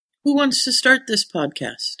Who wants to start this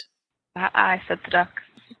podcast? I said the duck.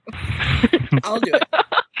 I'll do it.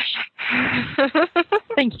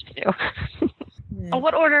 Thank you. Yeah.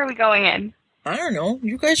 What order are we going in? I don't know.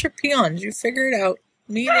 You guys are peons. You figure it out.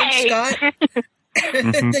 Me and Scott.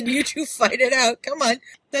 Then you two fight it out. Come on.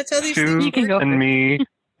 That's how these things work. And me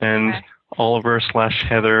and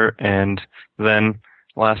Oliver/Heather and then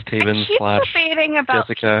Last Haven debating about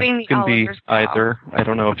Jessica. being the Can be Oliver's gal. either. I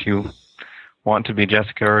don't know if you want to be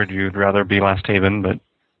Jessica or you'd rather be Last Haven, but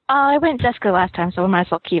I went Jessica last time, so we might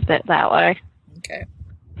as well keep it that way. Okay.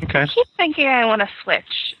 I keep thinking I want to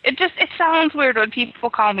switch. It sounds weird when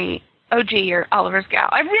people call me OG or Oliver's gal.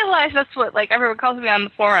 I realize that's what everyone calls me on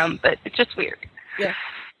the forum, but it's just weird. Yeah.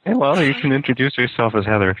 Yeah, well, you can introduce yourself as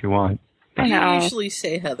Heather if you want. I know. You usually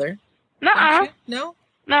say Heather. Nuh-uh. No?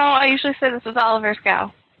 No, I usually say this is Oliver's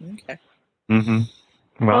gal. Okay. Mm-hmm.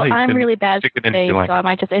 Well, I'm really bad stick it today, into, so I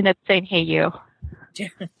might just end up saying, hey, you. Yeah.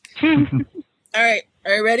 All right.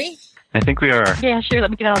 Are you ready? I think we are. Yeah, sure.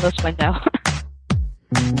 Let me get out of this window.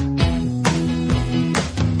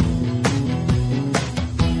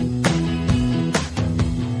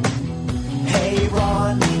 Hey,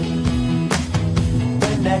 Ron.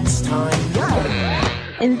 The next time.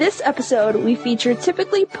 In this episode, we feature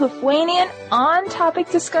typically Puffwanian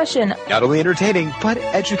on-topic discussion. Not only entertaining, but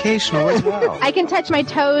educational as well. I can touch my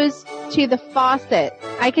toes to the faucet.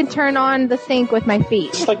 I can turn on the sink with my feet.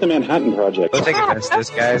 It's like the Manhattan Project. Don't take offense to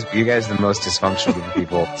this, guys. You guys are the most dysfunctional group of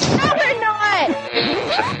people. No, they're not!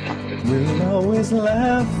 We'll always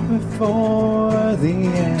laugh before the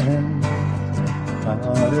end.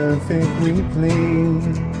 Potterfic Weekly,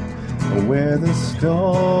 where the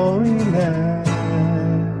story never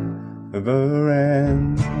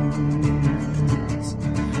ends.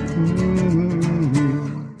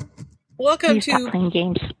 Mm-hmm. Welcome Please stop playing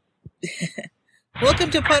games.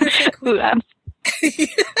 Welcome to Potterfic.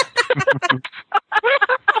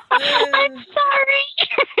 I'm sorry.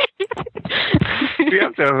 We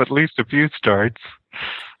have to have at least a few starts.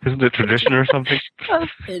 Isn't it tradition or something?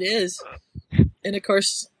 It is. And of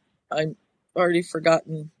course, I've already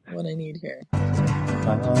forgotten what I need here.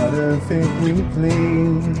 Potterfic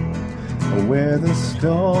Weekly, where the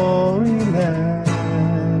story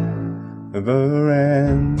never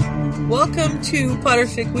ends. Welcome to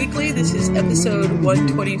Potterfic Weekly. This is episode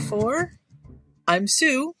 124. I'm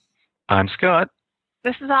Sue. I'm Scott.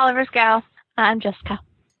 This is Oliver's gal. I'm Jessica.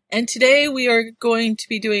 And today we are going to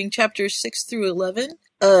be doing chapters 6 through 11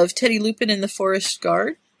 of Teddy Lupin and the Forest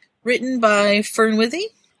Guard, written by Fern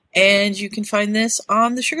Withy. And you can find this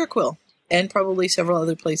on the Sugar Quill and probably several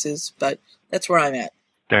other places, but that's where I'm at.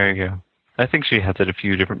 There you go. I think she has it a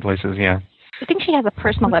few different places, yeah. I think she has a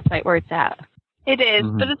personal website where it's at. It is,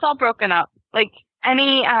 but it's all broken up.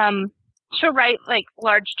 She'll write,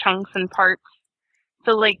 large chunks and parts.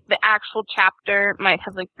 So, the actual chapter might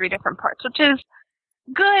have, 3 different parts, which is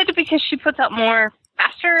good because she puts out more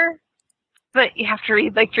faster, but you have to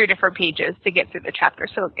read, 3 different pages to get through the chapter,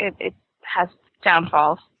 so it has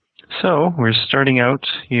downfalls. So, we're starting out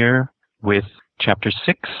here with Chapter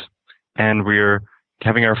 6, and we're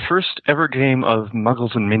having our first ever game of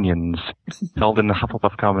Muggles and Minions held in the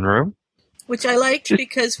Hufflepuff Common Room. Which I liked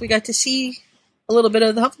because we got to see a little bit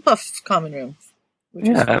of the Hufflepuff Common Room.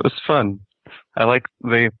 Yeah, it was fun. I like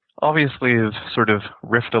they obviously have sort of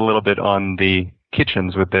riffed a little bit on the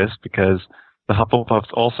kitchens with this because the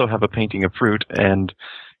Hufflepuffs also have a painting of fruit and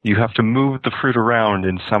you have to move the fruit around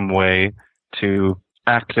in some way to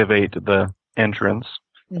activate the entrance.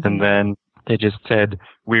 Mm-hmm. And then they just said,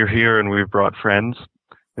 we're here and we've brought friends,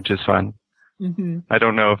 which is fun. Mm-hmm. I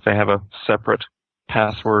don't know if they have a separate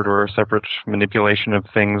password or a separate manipulation of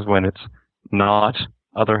things when it's not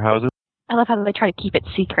other houses. I love how they try to keep it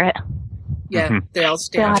secret. Yeah, they all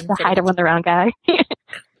stand. They don't have to hide it when they're around guy.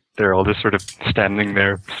 They're all just sort of standing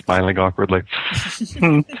there, smiling awkwardly.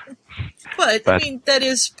 But I mean, that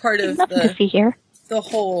is part of the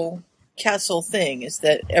whole castle thing, is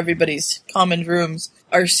that everybody's common rooms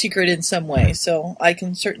are secret in some way. So I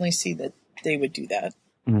can certainly see that they would do that.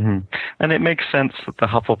 Mm-hmm. And it makes sense that the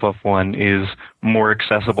Hufflepuff one is more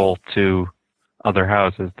accessible to other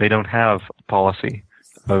houses. They don't have a policy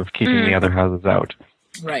of keeping the other houses out.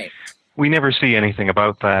 Right. We never see anything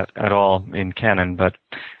about that at all in canon, but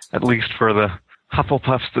at least for the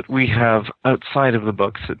Hufflepuffs that we have outside of the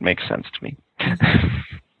books, it makes sense to me.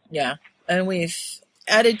 Yeah, and we've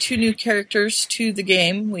added 2 new characters to the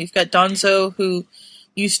game. We've got Donzo, who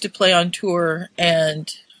used to play on tour,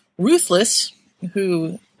 and Ruthless,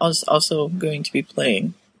 who is also going to be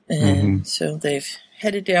playing. And so they've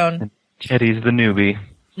headed down. Teddy's the newbie.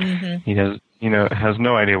 Mm-hmm. He has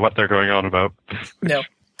no idea what they're going on about. No.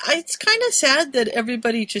 it's kind of sad that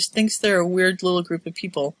everybody just thinks they're a weird little group of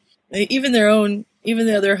people. Even the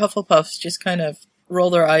other Hufflepuffs just kind of roll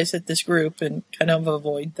their eyes at this group and kind of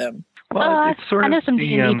avoid them. Well, it's sort I know of some the,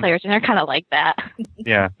 D&D players, and they're kind of like that.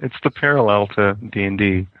 Yeah, it's the parallel to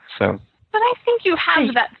D&D. So. But I think you have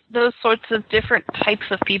those sorts of different types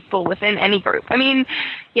of people within any group. I mean,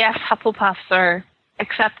 yes, Hufflepuffs are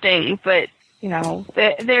accepting, but, you know,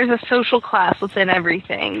 there's a social class within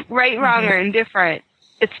everything. Right, wrong, or indifferent,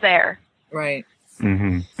 it's there. Right.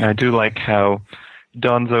 Mm-hmm. I do like how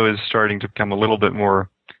Donzo is starting to become a little bit more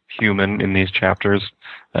human in these chapters,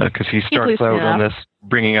 because he starts out on this,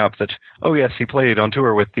 bringing up that, oh yes, he played on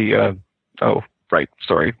tour with the,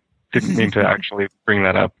 didn't mean to actually bring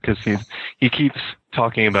that up, because he keeps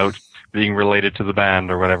talking about being related to the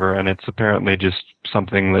band or whatever, and it's apparently just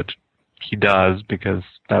something that he does because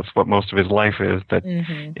that's what most of his life is, but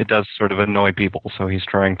it does sort of annoy people, so he's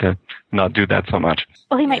trying to not do that so much.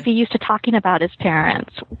 Well, he might be used to talking about his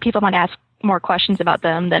parents. People might ask more questions about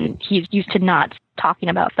them than he's used to not talking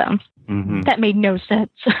about them. Mm-hmm. That made no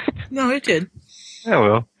sense. No, it did. Oh,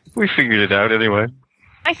 well, we figured it out anyway.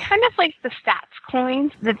 I kind of like the stats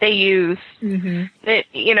coins that they use. That,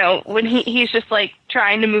 you know, when he's just like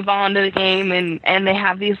trying to move on to the game, and they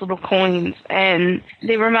have these little coins, and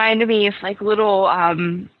they remind me of like little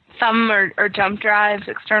thumb or jump drives,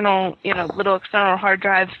 external, you know, little external hard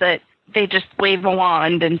drives that they just wave a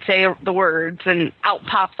wand and say the words, and out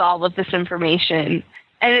pops all of this information.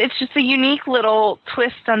 And it's just a unique little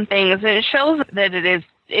twist on things, and it shows that it is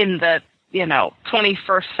in the, you know,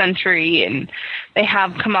 21st century, and they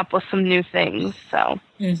have come up with some new things, so.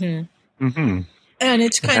 And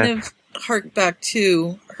it's kind of hark back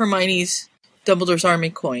to Hermione's Dumbledore's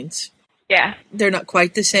Army coins. Yeah. They're not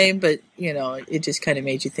quite the same, but, you know, it just kind of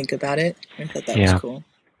made you think about it. I thought that was cool.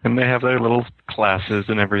 And they have their little classes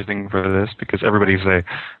and everything for this, because everybody's a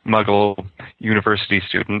Muggle university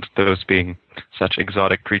student, those being such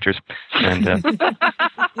exotic creatures. And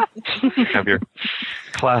have your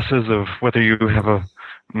classes of whether you have a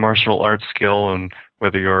martial arts skill and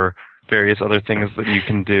whether you're various other things that you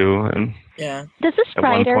can do. And yeah. Does this at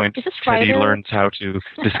writer, one point, Teddy learns how to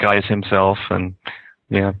disguise himself, and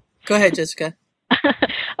yeah. Go ahead, Jessica.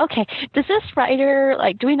 Okay, does this writer,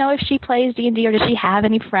 like, do we know if she plays D&D, or does she have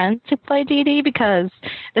any friends who play D&D? Because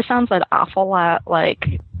this sounds an awful lot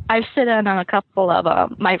like, I've sit in on a couple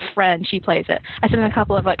of, my friend, she plays it. I sit in a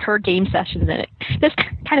couple of, like, her game sessions in it. This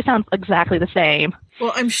kind of sounds exactly the same.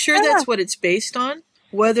 Well, I'm sure that's what it's based on.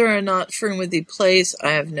 Whether or not Fernworthy plays, I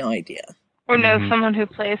have no idea. Or knows someone who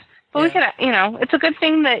plays. But we can, you know, it's a good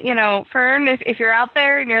thing that, you know, Fern, if you're out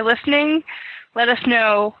there and you're listening, let us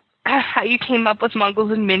know how you came up with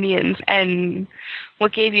Muggles and Minions, and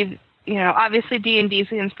what gave you, you know, obviously D&D's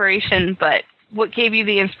the inspiration, but what gave you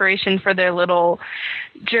the inspiration for their little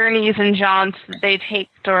journeys and jaunts that they take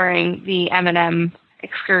during the M&M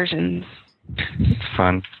excursions. It's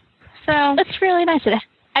fun. So it's really nice.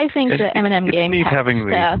 I think the M&M game neat has having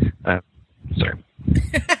sorry.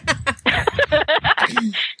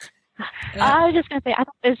 I was just going to say, I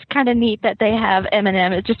thought it's kind of neat that they have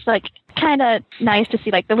M&M. It's just, like, kind of nice to see,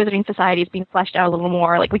 like, the Wizarding Society is being fleshed out a little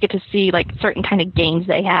more. Like, we get to see, like, certain kind of games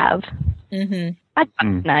they have. That's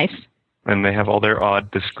nice. And they have all their odd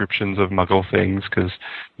descriptions of Muggle things, because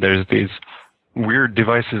there's these weird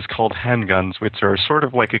devices called handguns, which are sort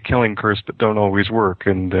of like a killing curse but don't always work,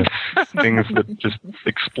 and things that just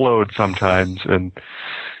explode sometimes, and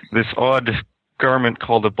this odd garment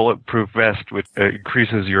called a bulletproof vest, which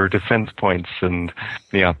increases your defense points, and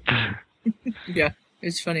yeah,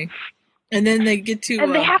 it's funny. And then they get to,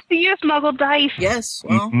 and they have to use Muggle dice. Yes,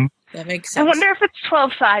 well, that makes sense. I wonder if it's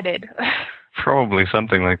 12-sided. Probably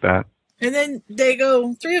something like that. And then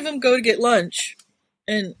three of them go to get lunch,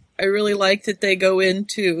 and I really like that they go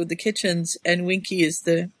into the kitchens, and Winky is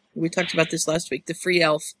we talked about this last week, the free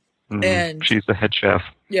elf. And she's the head chef.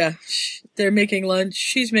 Yeah, they're making lunch.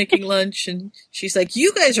 She's making lunch, and she's like,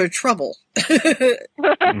 "You guys are trouble."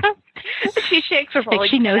 She shakes her like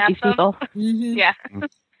she knows these people. Yeah,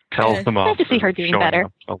 tells them off. Nice to see her doing better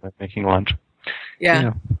while they're making lunch.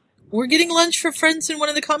 Yeah, we're getting lunch for friends in one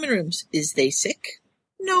of the common rooms. Is they sick?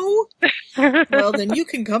 No. Well, then you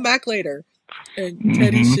can come back later. And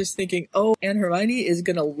Teddy's just thinking, "Oh, Aunt Hermione is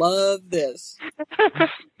gonna love this."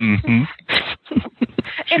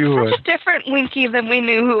 It's such a different Winky than we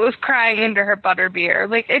knew, who was crying into her butterbeer.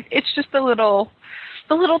 Like, it's just the little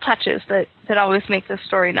touches that always make this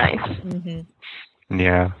story nice.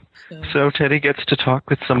 Yeah. So Teddy gets to talk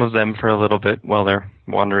with some of them for a little bit while they're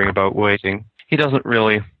wandering about waiting. He doesn't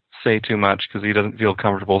really say too much because he doesn't feel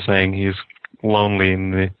comfortable saying he's lonely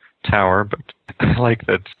in the tower, but I like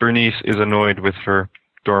that Bernice is annoyed with her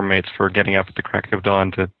dorm mates for getting up at the crack of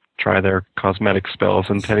dawn to try their cosmetic spells,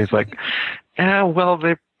 and Teddy's like, well,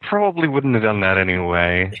 they probably wouldn't have done that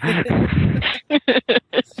anyway.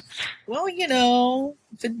 Well,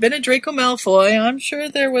 if it'd been a Draco Malfoy, I'm sure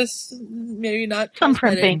there was maybe not some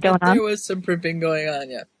primping going on. There was some primping going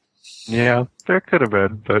on, yeah. Yeah, there could have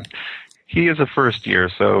been, but he is a first year,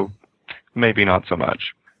 so maybe not so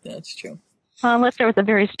much. That's true. Well, unless there was a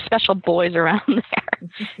very special boys around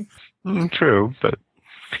there. True, but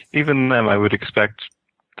even then I would expect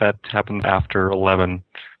that to happen after 11,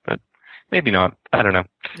 but maybe not. I don't know.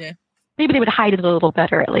 Yeah. Maybe they would hide it a little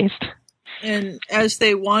better, at least. And as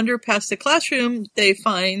they wander past the classroom, they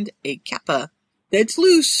find a kappa that's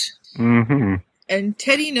loose. Mm-hmm. And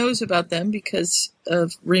Teddy knows about them because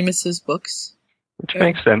of Remus's books. Which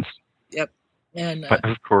makes sense. Yep. And but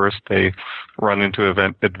of course, they run into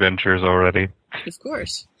adventures already. Of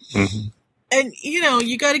course. Mm-hmm. And,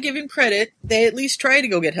 you got to give him credit. They at least try to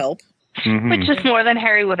go get help. Mm-hmm. Which is more than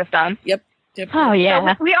Harry would have done. Yep. Oh,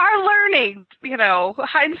 yeah. So we are learning,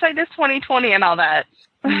 hindsight is 20/20 and all that.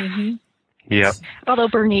 Mm-hmm. Yep. Although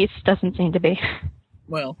Bernice doesn't seem to be.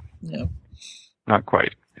 Well, no. Not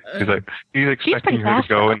quite. He's expecting her to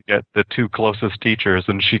go and get the 2 closest teachers,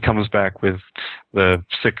 and she comes back with the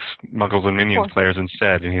 6 Muggles and Minions players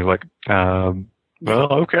instead, and he's like,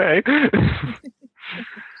 well, okay.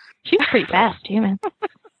 She's pretty fast, too, man.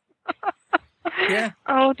 Yeah.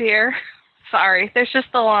 Oh, dear. Sorry. There's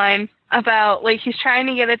just the line about, he's trying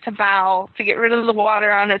to get it to bow to get rid of the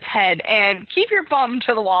water on its head, and keep your bum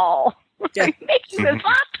to the wall. Yeah. Making this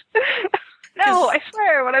up? No, I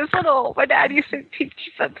swear, when I was little, my dad used to teach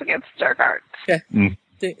defense against dark arts. Yeah.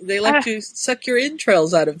 They like to suck your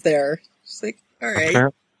entrails out of there. It's like, all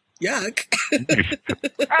right. Yuck.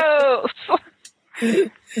 Oh.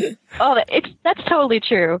 That's totally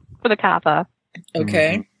true for the kappa.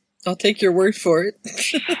 Okay. Mm-hmm. I'll take your word for it.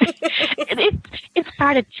 It's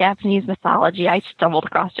part of Japanese mythology. I stumbled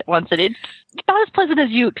across it once, and it's not as pleasant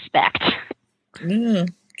as you expect.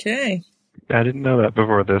 Okay. I didn't know that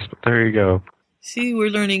before this, but there you go. See, we're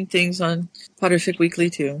learning things on Potterfic Weekly,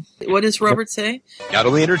 too. What does Robert say? Not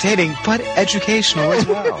only entertaining, but educational as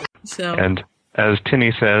well. And as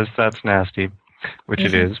Tinny says, that's nasty, which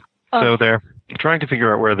it is. So they're trying to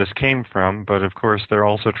figure out where this came from, but of course they're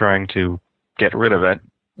also trying to get rid of it.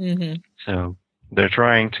 Mm-hmm. So they're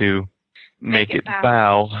trying to make it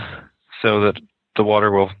bow so that the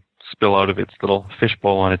water will spill out of its little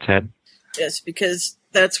fishbowl on its head. Yes, because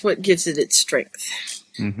that's what gives it its strength.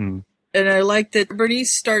 Mm-hmm. And I like that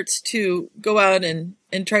Bernice starts to go out and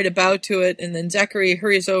try to bow to it, and then Zachary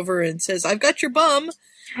hurries over and says, I've got your bum.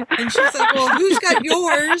 And she's like, well, who's got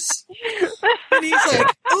yours? And he's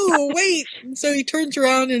like, oh, wait. And so he turns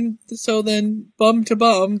around, and so then, bum to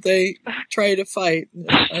bum, they try to fight.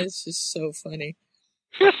 It's just so funny.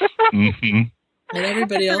 Mm-hmm. And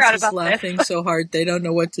everybody else is laughing so hard they don't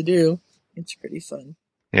know what to do. It's pretty fun.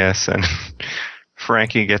 Yes, and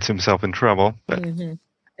Frankie gets himself in trouble. But... Mm-hmm.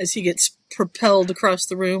 As he gets propelled across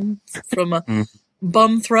the room from a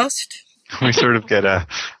bum thrust. We sort of get a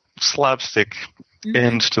slapstick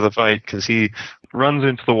end to the fight because he runs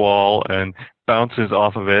into the wall and bounces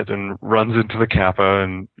off of it and runs into the kappa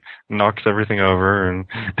and knocks everything over and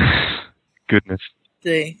goodness.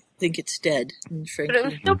 They think it's dead. And but it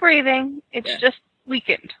was still breathing. It's just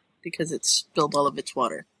weakened. Because it spilled all of its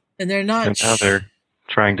water. And they're not... And now they're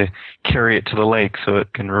trying to carry it to the lake so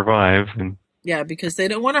it can revive. And yeah, because they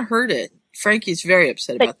don't want to hurt it. Frankie's very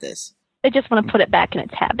upset about this. They just want to put it back in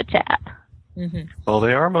its habitat. Mm-hmm. Well,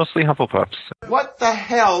 they are mostly Hufflepuffs. What the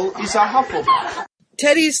hell is a Hufflepuff?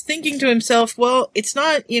 Teddy's thinking to himself, well, it's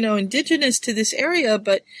not, indigenous to this area,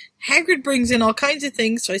 but Hagrid brings in all kinds of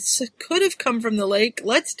things, so it could have come from the lake.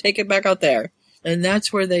 Let's take it back out there. And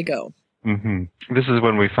that's where they go. Mm-hmm. This is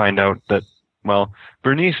when we find out that, well,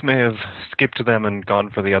 Bernice may have skipped them and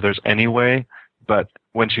gone for the others anyway, but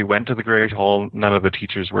when she went to the Great Hall, none of the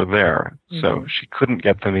teachers were there, so she couldn't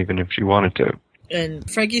get them even if she wanted to. And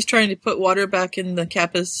Frankie's trying to put water back in the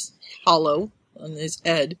kappa's hollow on his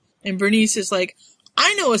head, and Bernice is like,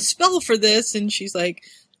 I know a spell for this, and she's like,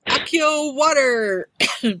 Accio water!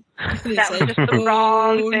 That was just the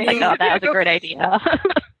wrong thing. No, that was a great idea.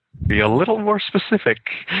 Be a little more specific.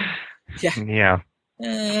 Yeah.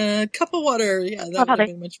 Cup of water. Yeah, that would have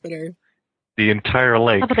been much better. The entire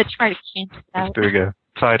lake. How about they try to cancel out? Doing a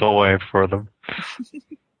tidal wave for them.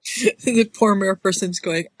 The poor mere person's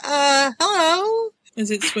going, hello,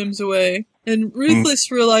 as it swims away. And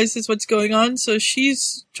Ruthless realizes what's going on, so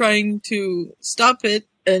she's trying to stop it,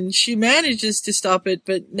 and she manages to stop it,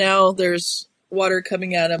 but now there's water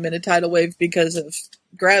coming at him in a tidal wave because of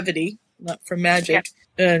gravity, not from magic.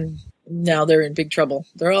 And now they're in big trouble.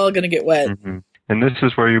 They're all going to get wet. Mm-hmm. And this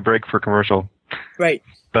is where you break for commercial. Right.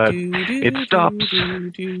 But it stops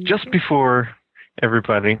just before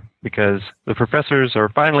everybody because the professors are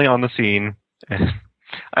finally on the scene. And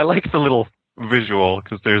I like the little visual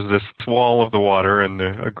because there's this wall of the water and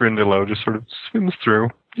a Grindylow just sort of swims through.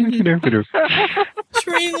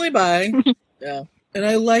 Serenely by. Yeah. And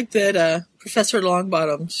I like that Professor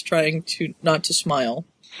Longbottom's trying to not to smile.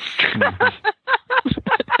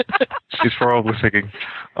 He's probably thinking,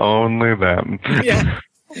 only them. Yeah.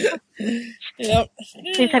 Yep.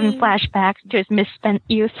 He's having flashbacks to his misspent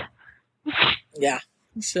youth. Yeah.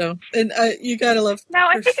 So, and you gotta love... Now,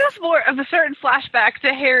 I think it was more of a certain flashback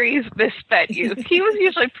to Harry's misspent youth. He was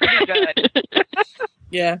usually pretty good.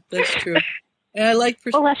 Yeah, that's true. And I like...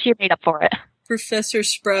 Well, last year made up for it. Professor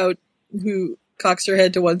Sprout, who cocks her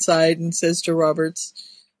head to one side and says to Roberts,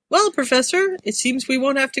 "Well, Professor, it seems we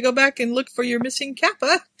won't have to go back and look for your missing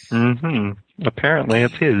Kappa." Mm-hmm. Apparently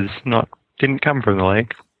it's his, didn't come from the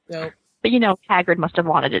lake. No. But Hagrid must have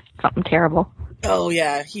wanted it something terrible. Oh,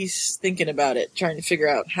 yeah, he's thinking about it, trying to figure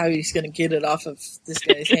out how he's going to get it off of this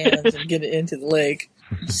guy's hands and get it into the lake.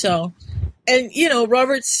 So, and,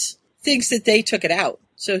 Roberts thinks that they took it out.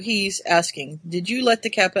 So he's asking, "Did you let the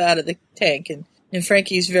Kappa out of the tank?" And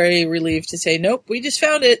Frankie's very relieved to say, "Nope, we just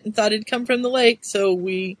found it and thought it'd come from the lake, so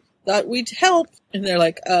we thought we'd help." And they're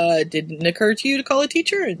like, "Didn't it occur to you to call a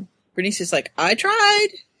teacher?" And Bernice is like, "I tried.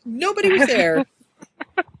 Nobody was there."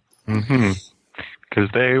 Mm-hmm. Because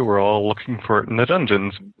they were all looking for it in the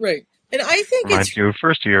dungeons. Right. And I think Reminds you of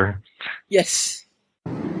first year. Yes.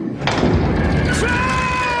 In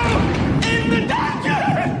the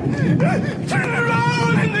dungeon! Turn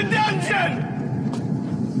around in the dungeon!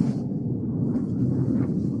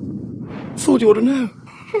 Thought you ought to know.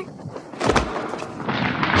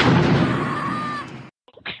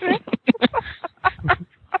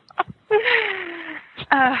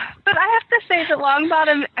 But I have to say that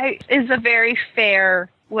Longbottom is a very fair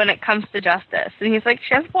when it comes to justice. And he's like,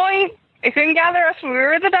 she has a point. They couldn't gather us when we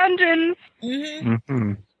were in the dungeons. Mm-hmm.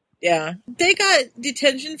 Mm-hmm. Yeah. They got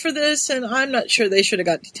detention for this, and I'm not sure they should have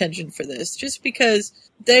got detention for this. Just because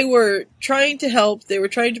they were trying to help. They were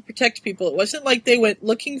trying to protect people. It wasn't like they went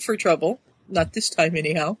looking for trouble. Not this time,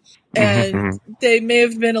 anyhow. And they may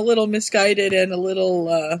have been a little misguided and a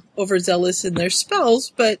little overzealous in their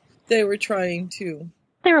spells, but they were trying to...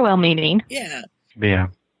 They were well-meaning. Yeah. Yeah.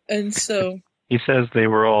 And so... He says they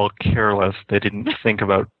were all careless. They didn't think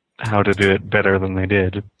about how to do it better than they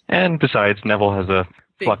did. And besides, Neville has a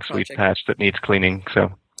Flux Sweep patch that needs cleaning,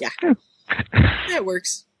 so... Yeah. That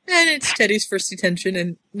works. And it's Teddy's first detention,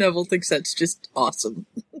 and Neville thinks that's just awesome.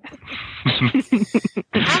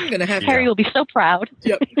 I'm going to have Harry will be so proud.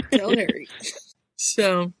 Yep, tell Harry.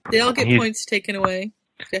 So, they all get points taken away.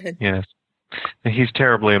 Go ahead. Yes. And he's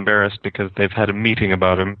terribly embarrassed because they've had a meeting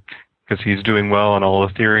about him, because he's doing well on all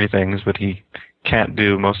the theory things, but he can't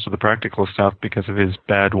do most of the practical stuff because of his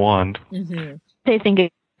bad wand. Mm-hmm. They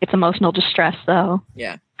think it's emotional distress, though.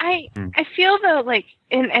 Yeah. I feel though, like,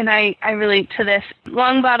 and I relate to this.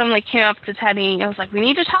 Longbottom, like, came up to Teddy and I was like, "We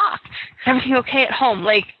need to talk. Is everything okay at home?"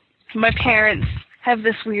 Like, my parents have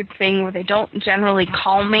this weird thing where they don't generally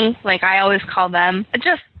call me. Like, I always call them,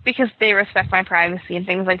 just because they respect my privacy and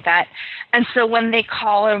things like that. And so when they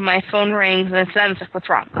call or my phone rings and it's them, it's like, "What's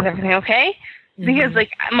wrong? Is everything okay?" Mm-hmm. Because,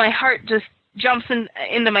 like, my heart just jumps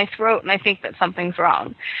into my throat and I think that something's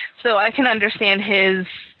wrong. So I can understand his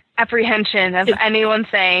apprehension of anyone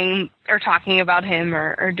saying or talking about him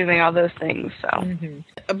or doing all those things. So,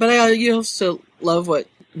 But I also love what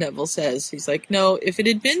Neville says. He's like, "No, if it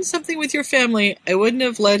had been something with your family, I wouldn't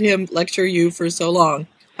have let him lecture you for so long.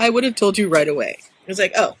 I would have told you right away." It's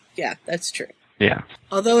like, oh, yeah, that's true. Yeah.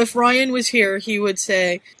 Although if Ryan was here, he would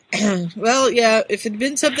say, "Well, yeah, if it had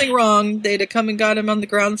been something wrong, they'd have come and got him on the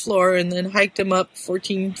ground floor and then hiked him up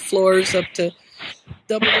 14 floors up to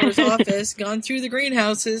Dumbledore's office, gone through the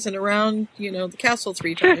greenhouses and around, the castle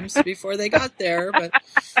 3 times before they got there." But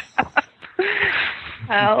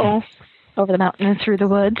over the mountain and through the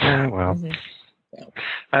woods. Well,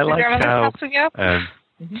 I like how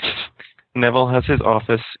Neville has his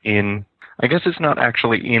office in, I guess it's not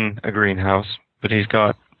actually in a greenhouse, but he's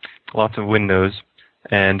got lots of windows,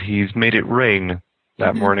 and he's made it rain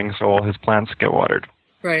that morning so all his plants get watered.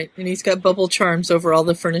 Right, and he's got bubble charms over all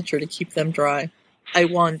the furniture to keep them dry. I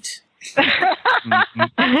want.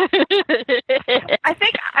 I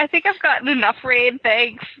think I've gotten enough rain,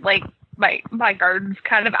 thanks. Like, my garden's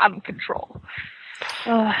kind of out of control.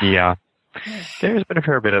 Yeah. There's been a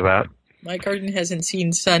fair bit of that. My garden hasn't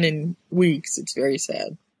seen sun in weeks. It's very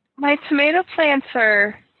sad. My tomato plants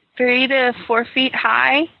are 3 to 4 feet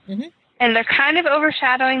high, and they're kind of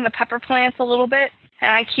overshadowing the pepper plants a little bit.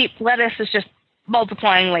 And lettuce is just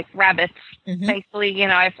multiplying like rabbits. Mm-hmm. Thankfully,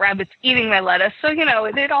 I have rabbits eating my lettuce, so,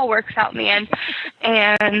 it all works out in the end.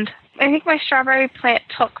 And I think my strawberry plant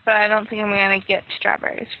took, but I don't think I'm going to get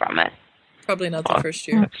strawberries from it. Probably not the first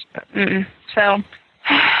year. So,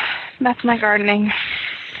 that's my gardening.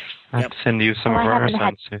 I'll send you some of our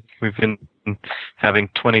sunsets. We've been having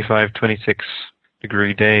 25, 26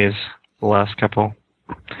 degree days the last couple,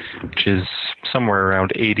 which is somewhere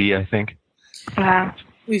around 80, I think. Wow.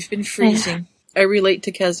 We've been freezing. I relate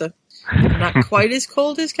to Keza. Not quite as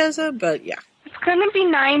cold as Keza, but yeah. It's going to be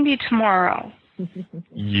 90 tomorrow.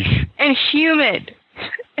 Yeah. And humid.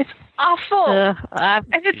 It's awful. And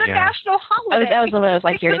it's a national holiday. That was what it was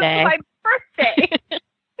like here today. It's my birthday.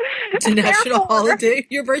 It's a national holiday?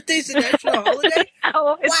 Your birthday's a national holiday?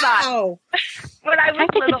 No, it's not. When I was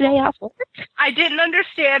take the day off work. I didn't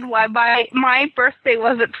understand why my birthday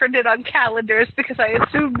wasn't printed on calendars because I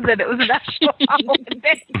assumed that it was a national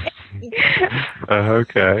holiday.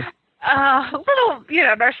 Okay. A little,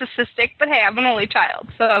 narcissistic, but hey, I'm an only child,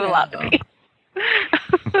 so I'm allowed to be.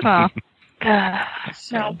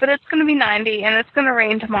 No, but it's going to be 90, and it's going to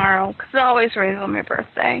rain tomorrow, because it always rains on my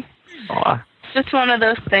birthday. Aw. It's just one of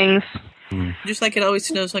those things. Just like it always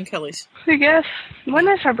snows on Kelly's. I guess. When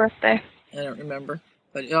is her birthday? I don't remember.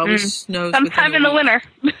 But it always snows sometime in the winter.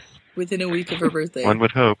 Within a week of her birthday. One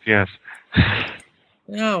would hope, yes.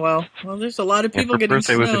 Oh, well, there's a lot of people If her getting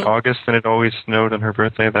birthday snow. was in August and it always snowed on her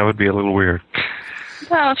birthday, that would be a little weird.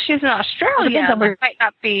 Well, if she's in Australia, it might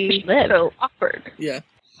not be so awkward. Yeah.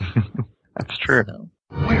 That's true.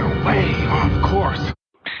 We're way off course.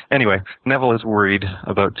 Anyway, Neville is worried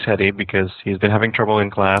about Teddy because he's been having trouble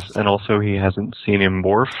in class, and also he hasn't seen him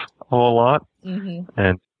morph a whole lot. Mm-hmm.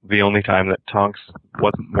 And the only time that Tonks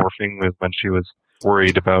wasn't morphing was when she was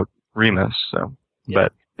worried about Remus. So,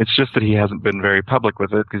 but it's just that he hasn't been very public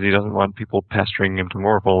with it because he doesn't want people pestering him to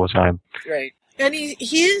morph all the time. Right. And he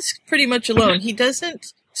is pretty much alone. He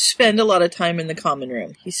doesn't spend a lot of time in the common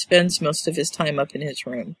room. He spends most of his time up in his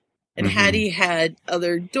room. And had he had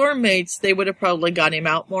other dorm mates, they would have probably got him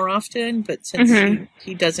out more often. But since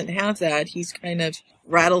he doesn't have that, he's kind of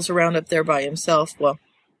rattles around up there by himself, well,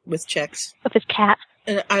 with Chex. With his cat.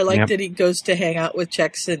 And I like that he goes to hang out with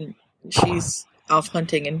Chex and she's off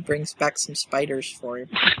hunting and brings back some spiders for him.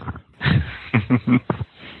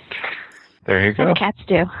 There you go. What cats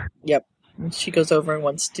do. Yep. And she goes over and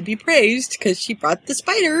wants to be praised because she brought the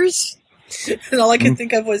spiders. And all I could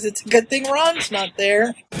think of was, it's a good thing Ron's not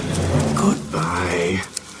there. Goodbye,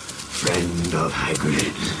 friend of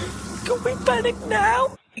Hagrid. Can we panic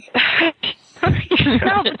now?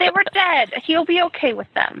 No, but they were dead. He'll be okay with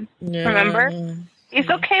them. Yeah. Remember? He's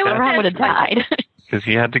okay with Ron them. would have died. Because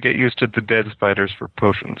he had to get used to the dead spiders for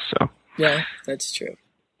potions, so. Yeah, that's true.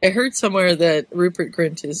 I heard somewhere that Rupert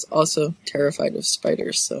Grint is also terrified of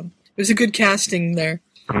spiders, so it was a good casting there.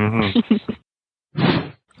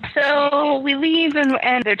 So we leave and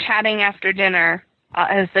they're chatting after dinner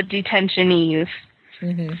as the detentionees.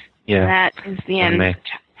 Yeah. That is the end. And they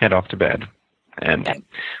head off to bed. And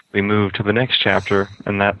we move to the next chapter,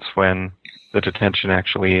 and that's when the detention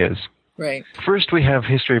actually is. Right. First, we have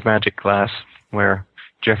History of Magic class, where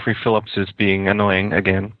Jeffrey Phillips is being annoying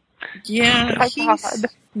again. Yeah, he's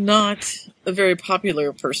not a very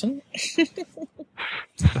popular person. It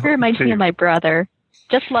reminds me of my brother.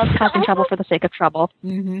 Just loves causing trouble for the sake of trouble.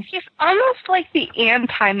 He's almost like the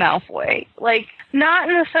anti-Malfoy. Like, not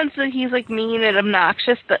in the sense that he's, like, mean and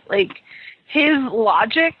obnoxious, but, like, his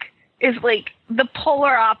logic is, like, the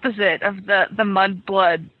polar opposite of the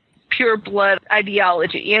mudblood, pure blood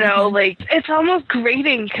ideology, you know? Like, it's almost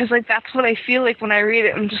grating, because, like, that's what I feel like when I read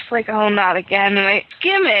it. I'm just like, oh, not again. And I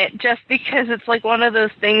skim it just because it's, like, one of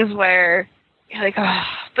those things where you're like, oh,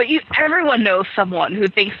 but everyone knows someone who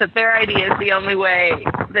thinks that their idea is the only way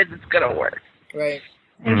that it's going to work. Right.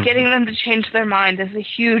 And getting them to change their mind is a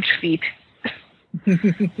huge feat.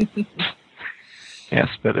 Yes,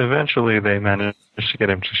 but eventually they manage to get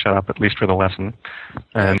him to shut up, at least for the lesson.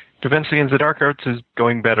 And Defense Against the Dark Arts is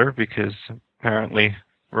going better because apparently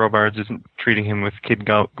Robards isn't treating him with kid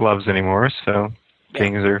gloves anymore, so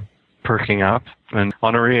things are perking up. And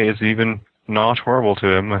Honorée is even not horrible to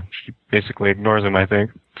him. She basically ignores him, I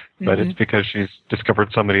think. But it's because she's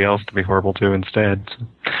discovered somebody else to be horrible to instead.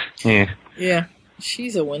 So, yeah,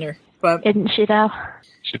 she's a winner. But isn't she, though?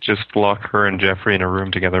 Should just lock her and Jeffrey in a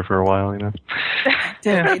room together for a while, you know?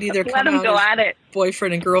 They'd either Let come them out go as at it.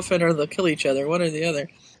 boyfriend and girlfriend, or they'll kill each other, one or the other.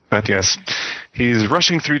 But yes, he's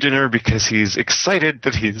rushing through dinner because he's excited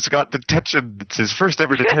that he's got detention. It's his first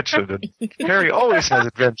ever detention. And Harry always has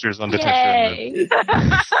adventures on detention.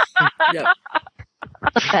 Yep.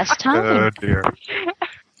 The best time. Oh dear.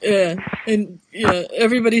 Yeah, and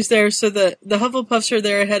everybody's there, so the Hufflepuffs are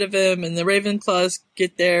there ahead of him, and the Ravenclaws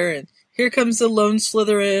get there, and here comes the lone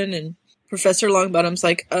Slytherin, and Professor Longbottom's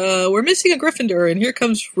like, we're missing a Gryffindor, and here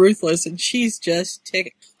comes Ruthless, and she's just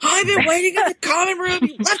taking, I've been waiting in the common room,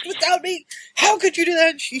 you left without me, how could you do that?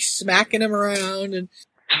 And she's smacking him around, and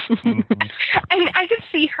I could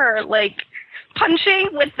see her, like, punching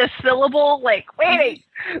with the syllable, like, waiting,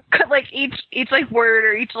 like, each like, word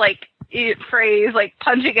or each phrase, like,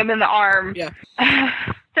 punching him in the arm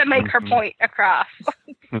to make her point across.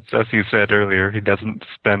 It's, as you said earlier, he doesn't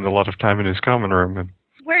spend a lot of time in his common room, and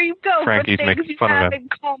where you go Frankie's for things making you fun of have him. in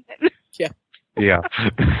common. Yeah.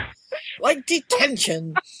 like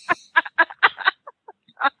detention.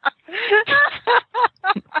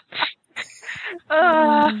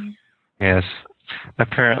 Yes.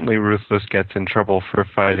 Apparently Ruthless gets in trouble for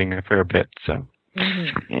fighting a fair bit, so.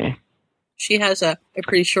 Yeah. She has a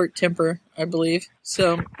pretty short temper, I believe.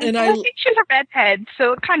 So, and I think she's a redhead,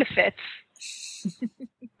 so it kind of fits.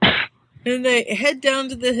 And they head down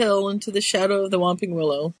to the hill into the shadow of the Whomping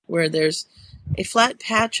Willow, where there's a flat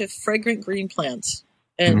patch of fragrant green plants.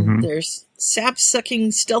 And there's sap-sucking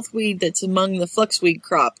stealthweed that's among the fluxweed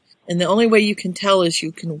crop. And the only way you can tell is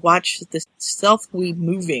you can watch the stealthweed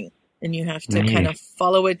moving. And you have to kind of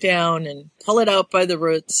follow it down and pull it out by the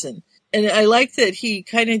roots. And I like that he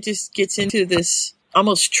kind of just gets into this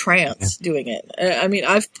almost trance doing it. I mean,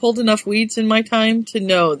 I've pulled enough weeds in my time to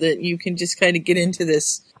know that you can just kind of get into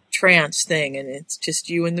this trance thing, and it's just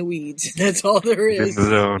you and the weeds. That's all there is. In the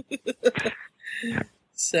zone.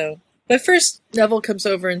 So, but first Neville comes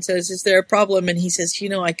over and says, is there a problem? And he says,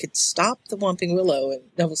 I could stop the Whomping Willow. And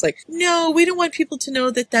Neville's like, no, we don't want people to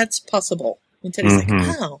know that that's possible. And Teddy's like,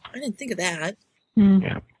 oh, I didn't think of that.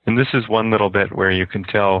 Yeah. And this is one little bit where you can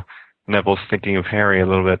tell Neville's thinking of Harry a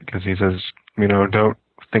little bit, because he says, don't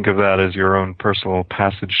think of that as your own personal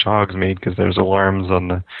passage to Hogsmeade, because there's alarms on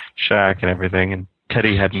the shack and everything, and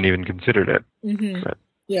Teddy hadn't even considered it. But,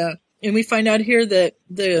 yeah. And we find out here that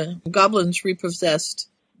the goblins repossessed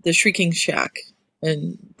the Shrieking Shack,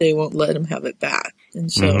 and they won't let him have it back.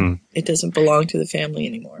 And so it doesn't belong to the family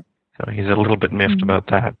anymore. So he's a little bit miffed about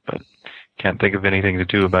that, but can't think of anything to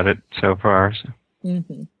do about it so far. So.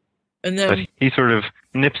 And then, but he sort of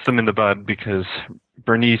nips them in the bud, because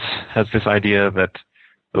Bernice has this idea that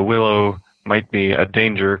the Willow might be a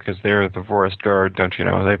danger because they're the forest guard, don't you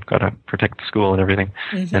know? They've got to protect the school and everything.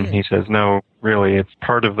 And he says, no, really, it's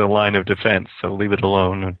part of the line of defense, so leave it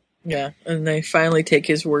alone. Yeah, and they finally take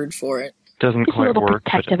his word for it. Doesn't He's quite a little work,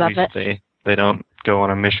 but protective at of least it. they don't go on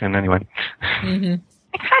a mission anyway.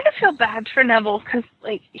 I kind of feel bad for Neville, because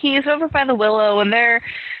he is over by the Willow, and they're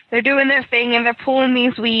doing their thing, and they're pulling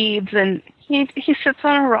these weeds, and he sits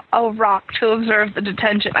on a rock to observe the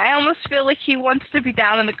detention. I almost feel like he wants to be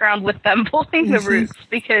down in the ground with them pulling the roots,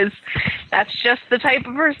 because that's just the type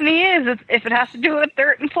of person he is. If it has to do with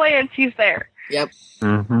dirt and plants, he's there. Yep.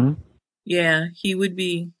 Yeah, he would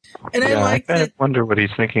be. And I like that. I wonder what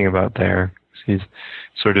he's thinking about there. He's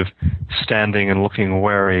sort of standing and looking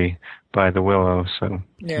wary by the Willow, so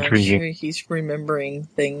intriguing. I'm sure he's remembering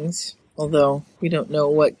things, although we don't know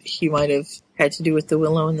what he might have had to do with the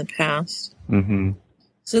Willow in the past.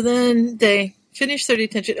 So then they finish their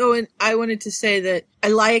detention. Oh, and I wanted to say that I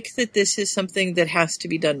like that this is something that has to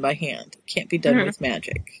be done by hand. It can't be done with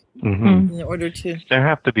magic. In order to... There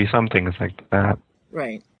have to be some things like that.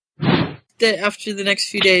 Right. After the next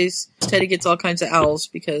few days, Teddy gets all kinds of owls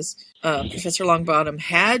because Professor Longbottom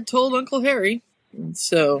had told Uncle Harry. And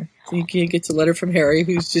so he gets a letter from Harry,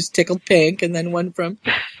 who's just tickled pink, and then one from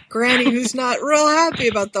Granny, who's not real happy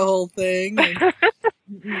about the whole thing. And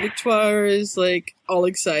Victoire is all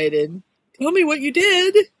excited. Tell me what you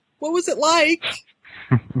did. What was it like?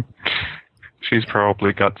 She's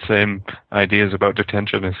probably got the same ideas about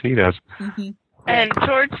detention as he does. And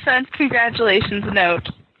George sends congratulations note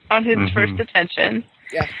on his first detention.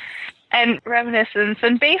 Yeah. And reminiscence,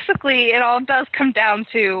 and basically it all does come down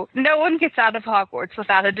to no one gets out of Hogwarts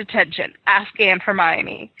without a detention. Ask Aunt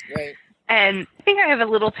Hermione. Right. And I think I have a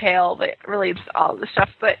little tale that relates to all this stuff,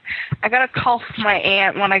 but I got a call from my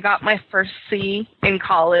aunt when I got my first C in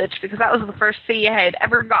college, because that was the first C I had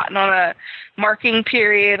ever gotten on a marking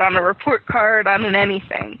period, on a report card, on an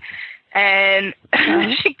anything. And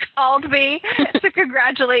she called me to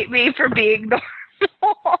congratulate me for being normal.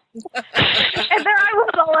 And then I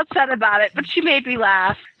was all upset about it, but she made me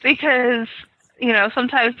laugh because,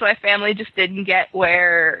 sometimes my family just didn't get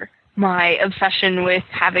where my obsession with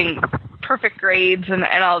having perfect grades and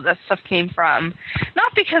all that stuff came from.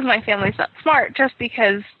 Not because my family's not smart, just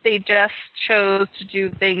because they just chose to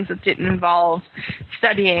do things that didn't involve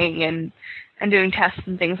studying and and doing tests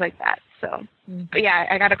and things like that. So, but yeah,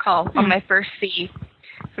 I got a call on my first C.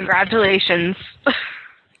 Congratulations.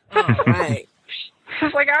 All right. I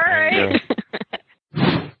was like, all right.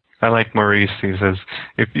 I like Maurice. He says,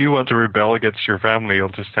 if you want to rebel against your family, you'll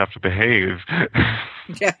just have to behave.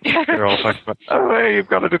 Yeah. They're all talking about, oh, hey, you've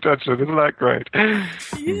got a detention. Isn't that great?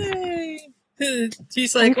 Yay.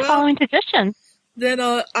 She's like, well, following tradition. Then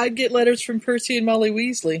I'd get letters from Percy and Molly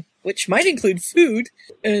Weasley, which might include food.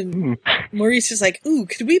 And Maurice is like, ooh,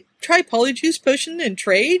 could we try Polyjuice Potion and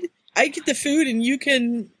trade? I get the food and you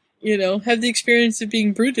can, have the experience of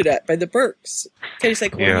being brooded at by the Burkes. Teddy's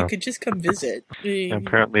like, well, you could just come visit.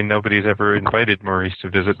 Apparently nobody's ever invited Maurice to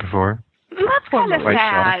visit before. That's kind of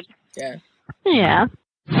sad. Yeah. Yeah.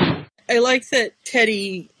 I like that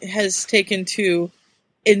Teddy has taken to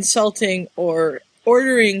insulting or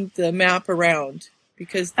ordering the map around,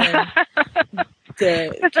 because then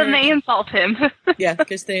then they insult him. Yeah,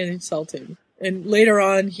 because they insult him. And later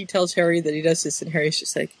on, he tells Harry that he does this, and Harry's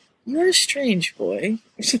just like, you're a strange boy.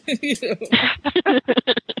 But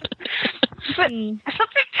something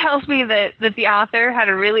tells me that the author had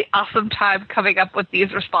a really awesome time coming up with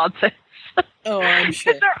these responses. Oh, I'm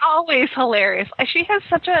sure. They're always hilarious. She has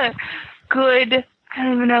such a good, I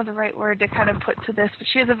don't even know the right word to kind of put to this, but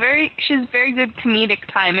she has very good comedic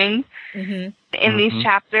timing in these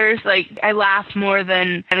chapters. Like, I laughed more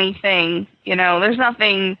than anything. There's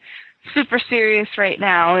nothing super serious right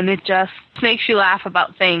now, and it just makes you laugh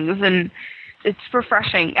about things, and it's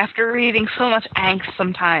refreshing after reading so much angst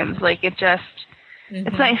sometimes. Like, it's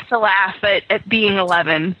nice to laugh at being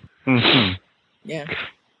 11. Yeah.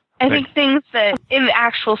 I think things that in the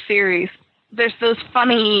actual series, there's those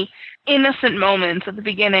funny, innocent moments at the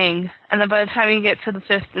beginning, and then by the time you get to the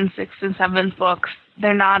 5th and 6th and 7th books,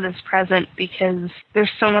 they're not as present because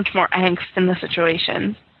there's so much more angst in the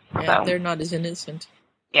situation. Yeah, they're not as innocent.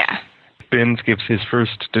 Yeah. Binns gives his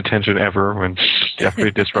first detention ever when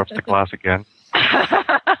Jeffrey disrupts the class again.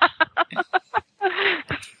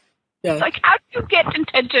 Yeah. Like, how do you get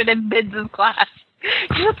detention in Binns' class?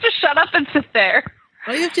 You have to shut up and sit there.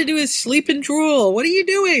 All you have to do is sleep and drool. What are you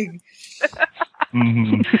doing?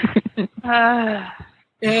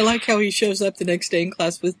 Yeah, I like how he shows up the next day in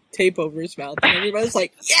class with tape over his mouth. And everybody's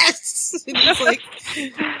like, yes! And he's like,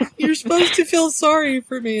 you're supposed to feel sorry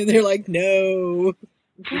for me. And they're like, no.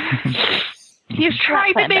 He's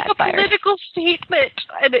trying to make a political statement,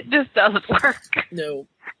 and it just doesn't work. No.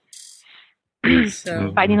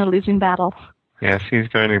 So. Fighting a losing battle. Yes, he's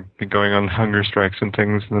going to be going on hunger strikes and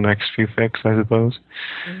things in the next few fics, I suppose.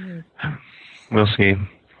 We'll see.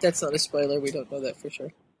 That's not a spoiler. We don't know that for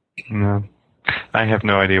sure. No. I have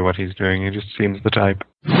no idea what he's doing. He just seems the type.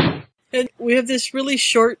 And we have this really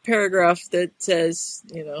short paragraph that says,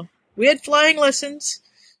 we had flying lessons.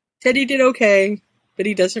 Teddy did okay, but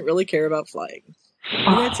he doesn't really care about flying.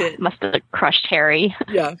 And that's it. Must have crushed Harry.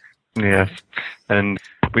 Yeah. Yes. And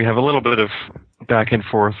we have a little bit of back and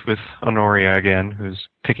forth with Honoria again, who's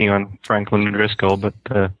picking on Franklin Driscoll, but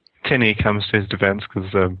Tinny comes to his defense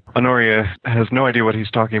because Honoria has no idea what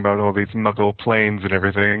he's talking about, all these Muggle planes and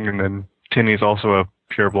everything, and then Tinny's also a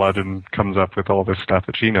pureblood and comes up with all this stuff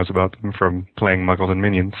that she knows about them from playing Muggles and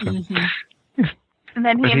Minions. So. And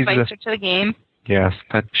then he invites her to the game. Yes,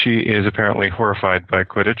 but she is apparently horrified by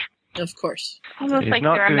Quidditch. Of course. Almost like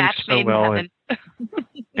they're a match made in heaven.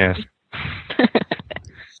 Yes.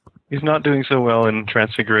 He's not doing so well in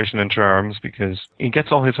Transfiguration and Charms because he gets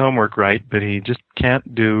all his homework right, but he just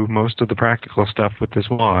can't do most of the practical stuff with this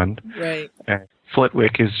wand. Right.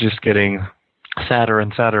 Flitwick is just getting sadder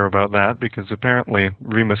and sadder about that because apparently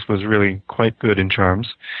Remus was really quite good in Charms.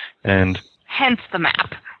 And hence the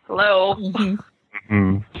map. Hello.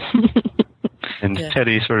 And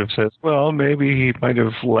Teddy sort of says, well, maybe he might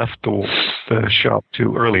have left the shop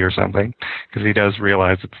too early or something, because he does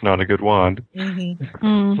realize it's not a good wand.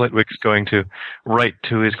 Flitwick's going to write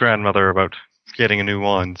to his grandmother about getting a new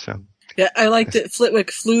wand. So. Yeah, I like that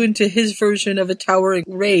Flitwick flew into his version of a towering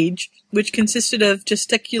rage, which consisted of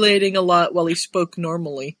gesticulating a lot while he spoke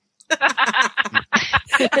normally.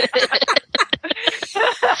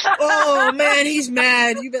 Oh, man, he's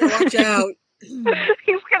mad. You better watch out.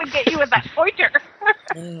 He's going to get you with that pointer.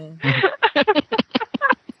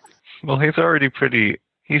 Well, he's already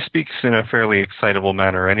he speaks in a fairly excitable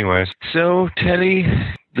manner anyways. So, Teddy,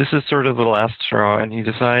 this is sort of the last straw, and he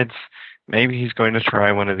decides maybe he's going to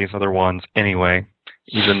try one of these other wands anyway,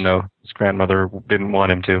 even though his grandmother didn't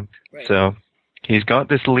want him to. Right. So, he's got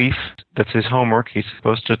this leaf that's his homework. He's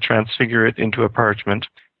supposed to transfigure it into a parchment,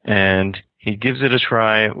 and he gives it a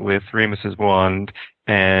try with Remus's wand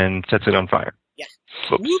and sets it on fire. Yeah.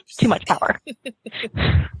 Oops. Too much power.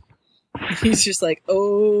 He's just like,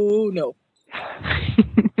 oh, no.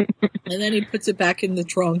 And then he puts it back in the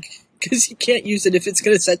trunk because he can't use it if it's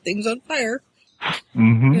going to set things on fire.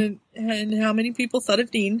 Mm-hmm. And how many people thought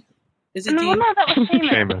of Dean? Is it No, Dean? no, that was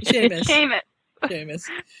Seamus. Seamus. Seamus.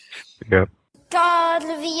 Yep. God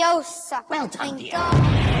Leviosa. Well done, dear.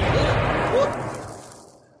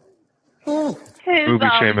 His, Movie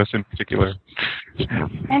Seamus in particular.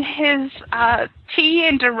 and his tea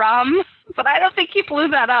into rum, but I don't think he blew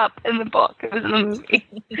that up in the book. It was in the movie.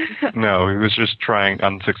 No, he was just trying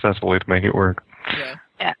unsuccessfully to make it work. Yeah.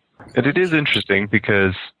 And it is interesting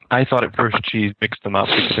because I thought at first she mixed them up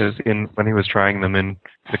because when he was trying them in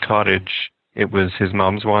the cottage, it was his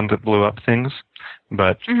mom's wand that blew up things.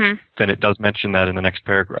 But then it does mention that in the next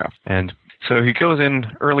paragraph. And so he goes in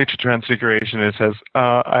early to Transfiguration and says,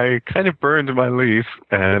 I kind of burned my leaf.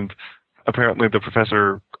 And apparently the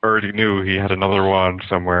professor already knew he had another wand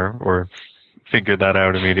somewhere or figured that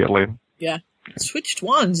out immediately. Yeah. Switched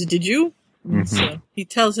wands, did you? Mm-hmm. So he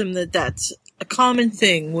tells him that that's a common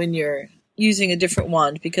thing when you're using a different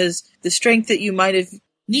wand because the strength that you might have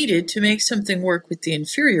needed to make something work with the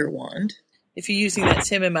inferior wand, if you're using that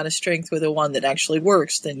same amount of strength with a wand that actually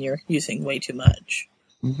works, then you're using way too much.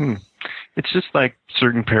 Mm-hmm. It's just like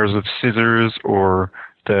certain pairs of scissors or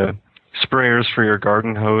the sprayers for your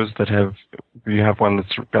garden hose that you have one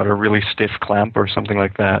that's got a really stiff clamp or something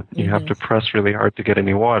like that. You have to press really hard to get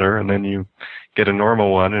any water, and then you get a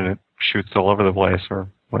normal one and it shoots all over the place or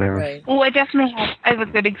whatever. Right. Oh, I have a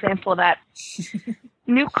good example of that.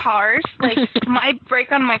 New cars, like my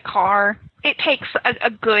brake on my car, it takes a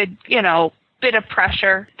good, bit of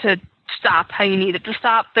pressure to stop how you need it to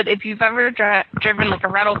stop. But if you've ever driven like a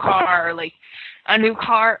rental car or like a new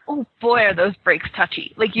car, oh boy, are those brakes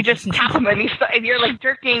touchy. Like you just tap them and you're like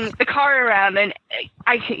jerking the car around. And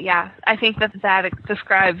I think that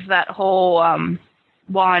describes that whole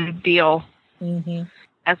wand deal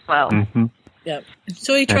as well. Mm-hmm. Yeah.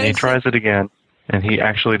 So he tries it again, and he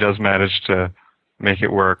actually does manage to make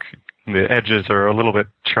it work. The edges are a little bit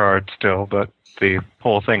charred still, but the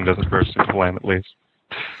whole thing doesn't burst into flame at least.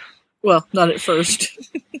 Well, not at first.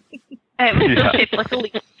 And it was still shaped like a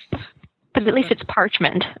leaf. But at least it's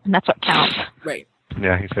parchment, and that's what counts. Right.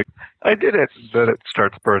 Yeah, he's like, I did it. Then it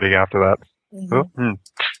starts burning after that. Mm-hmm.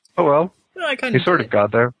 Oh well. I he sort of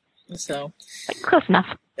got there. So close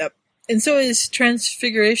enough. Yep. And so his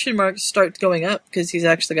transfiguration marks start going up because he's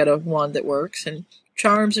actually got a wand that works, and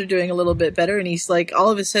charms are doing a little bit better. And he's like, all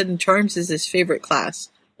of a sudden, charms is his favorite class,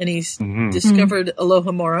 and he's discovered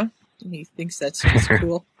Alohomora, and he thinks that's just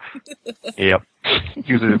cool. Yep.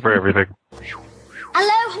 Uses it for everything.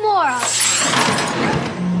 Alohomora.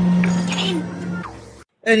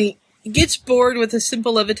 And he gets bored with a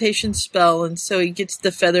simple levitation spell, and so he gets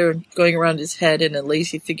the feather going around his head in a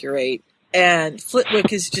lazy figure eight. And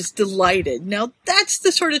Flitwick is just delighted. Now, that's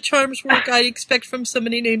the sort of charms work I'd expect from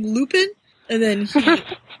somebody named Lupin. And then he, of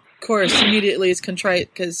course, immediately is contrite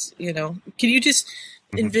because, can you just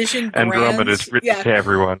envision Andromeda's written to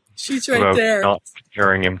everyone. She's right there. Not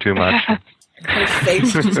hearing him too much. Her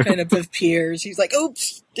face just kind of appears. He's like,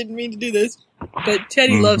 oops, didn't mean to do this. But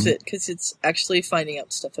Teddy loves it because it's actually finding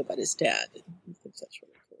out stuff about his dad. He thinks that's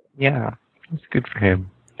really cool. Yeah, it's good for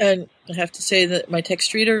him. And I have to say that my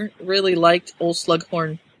text reader really liked Old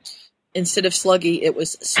Slughorn. Instead of Sluggy, it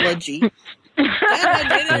was Sludgy.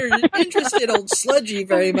 That didn't interest in Old Sludgy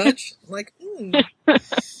very much. I'm like,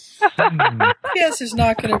 Yes, is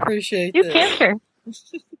not going to appreciate this. You cancer.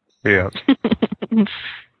 Yeah.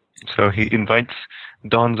 So he invites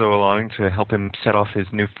Donzo along to help him set off his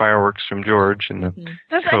new fireworks from George in the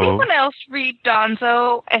Does anyone else read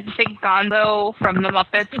Donzo and think Gonzo from the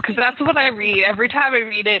Muppets? Because that's what I read. Every time I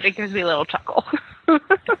read it, it gives me a little chuckle.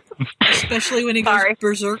 Especially when he goes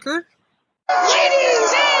berserker.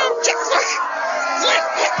 Ladies and gentlemen,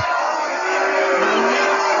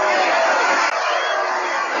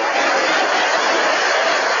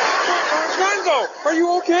 Gonzo, are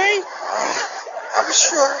you okay? I'm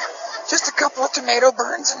sure. Just a couple of tomato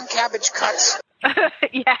burns and cabbage cuts.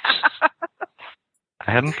 Yeah.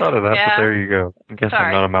 I hadn't thought of that, but there you go. I guess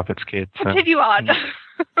I'm not a Muppets kid. So. Continue on.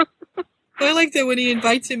 I like that when he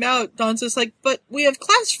invites him out, Don's like, but we have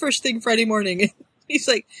class first thing Friday morning. He's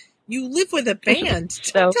like, you live with a band.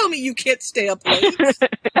 Don't tell me you can't stay up late.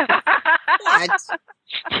 What?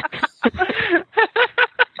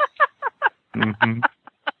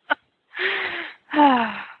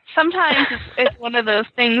 Sometimes it's one of those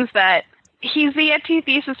things that he's the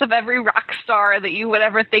antithesis of every rock star that you would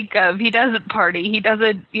ever think of. He doesn't party. He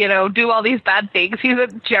doesn't, do all these bad things. He's a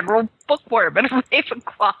general bookworm and a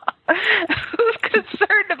Ravenclaw who's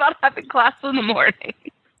concerned about having class in the morning.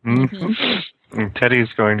 Mm-hmm. And Teddy's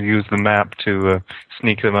going to use the map to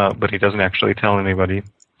sneak them out, but he doesn't actually tell anybody.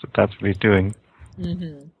 So that's what he's doing.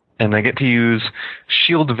 Mm-hmm. And they get to use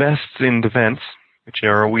shield vests in defense, which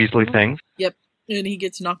are a Weasley thing, Yep. And he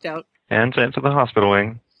gets knocked out. and sent to the hospital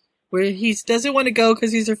wing. Where he doesn't want to go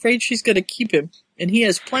because he's afraid she's going to keep him. And he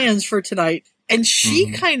has plans for tonight. And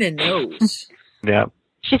she kind of knows. Yeah.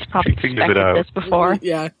 She's probably figures expected it out. this before.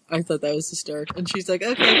 Yeah, I thought that was the start. And she's like,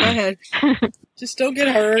 okay, go ahead. Just don't get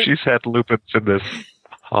hurt. She's had lupus in this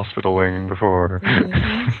hospital wing before.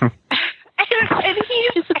 Mm-hmm. And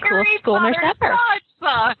he's a cool school nurse ever.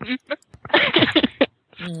 Son.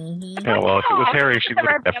 Mm-hmm. Yeah, well, if it was Harry, she would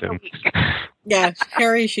have kept him. Yeah,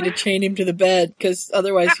 Harry should have chained him to the bed because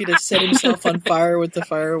otherwise he'd have set himself on fire with the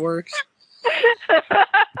fireworks.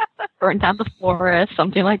 Burn down the forest,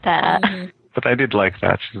 something like that. Mm-hmm. But I did like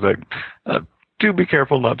that. She's like, do be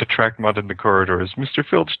careful not to track mud in the corridors. Mr.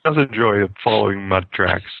 Filch does enjoy following mud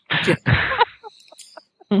tracks.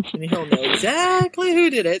 And he'll know exactly who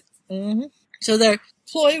did it. Mm-hmm. So their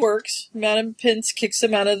ploy works. Madam Pince kicks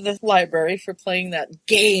him out of the library for playing that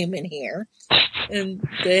game in here. And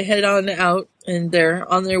they head on out, and they're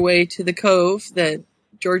on their way to the cove that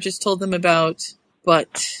George has told them about,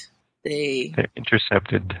 but they're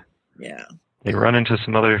intercepted. Yeah. They run into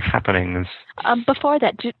some other happenings. Before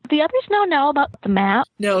that, do the others know about the map?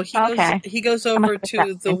 No, he goes over to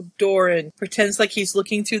the door and pretends like he's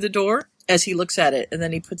looking through the door as he looks at it, and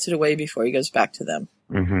then he puts it away before he goes back to them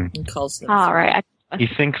and calls them. All right. He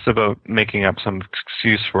thinks about making up some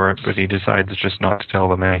excuse for it, but he decides just not to tell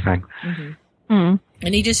them anything. Mm-hmm. Mm.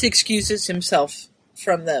 And he just excuses himself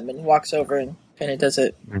from them and walks over and kind of does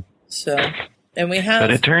it. So, and we have...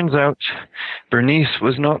 But it turns out Bernice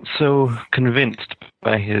was not so convinced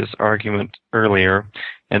by his argument earlier,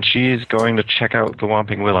 and she's going to check out the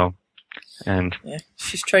Whomping Willow. And yeah,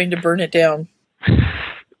 she's trying to burn it down.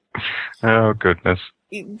 Oh, goodness.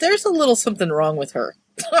 There's a little something wrong with her.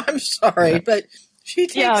 I'm sorry, but she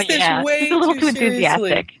takes this way She's a little too too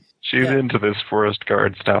enthusiastic. She's into this forest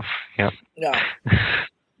guard stuff. Yep. Yeah.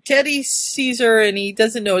 Teddy sees her and he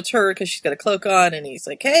doesn't know it's her because she's got a cloak on, and he's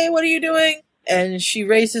like, hey, what are you doing? And she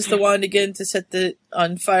raises the wand again to set it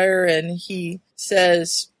on fire, and he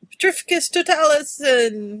says, Petrificus Totalis,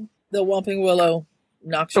 and the Whomping Willow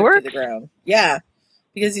knocks her to the ground. Yeah,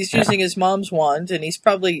 because he's using his mom's wand, and he's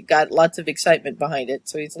probably got lots of excitement behind it,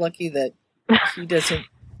 so he's lucky that he doesn't,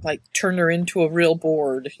 like, turn her into a real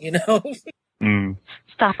board, you know?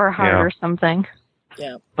 Stop her heart or something.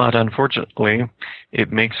 Yeah. But unfortunately,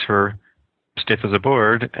 it makes her stiff as a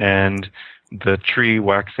board, and the tree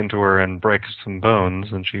whacks into her and breaks some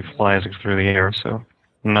bones, and she flies through the air, so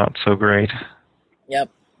not so great. Yep.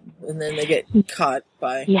 And then they get caught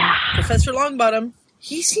by Yeah. Professor Longbottom.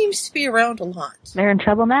 He seems to be around a lot. They're in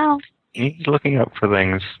trouble now. He's looking out for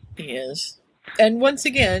things. He is. And once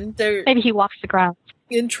again, they're Maybe he walks the ground.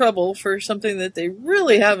 in trouble for something that they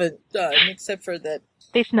really haven't done, except for that.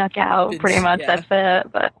 They snuck out, pretty much. yeah. That's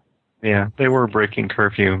it. But Yeah, they were breaking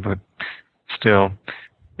curfew, but still,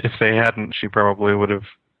 if they hadn't, she probably would have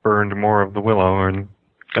burned more of the willow and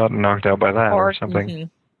gotten knocked out by that or something. Mhm.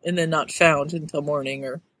 And then not found until morning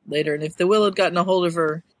or later. And if the willow had gotten a hold of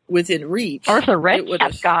her within reach, or if the red it would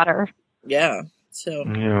caps have- got her. Yeah. So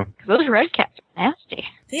Yeah. Those red caps are nasty.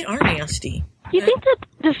 they are nasty. You think that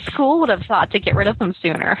the school would have thought to get rid of them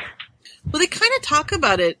sooner? Well, they kind of talk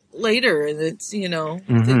about it later, and it's, you know,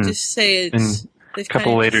 they Mhm. just say In it's. a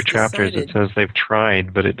couple later chapters, it says they've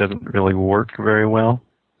tried, but it doesn't really work very well.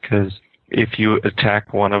 Because if you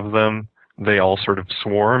attack one of them, they all sort of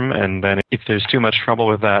swarm, and then if there's too much trouble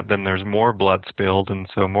with that, then there's more blood spilled, and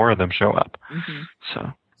so more of them show up. Mm-hmm.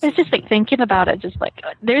 So It's just like thinking about it, just like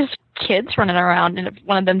there's kids running around, and if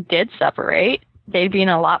one of them did separate, they'd be in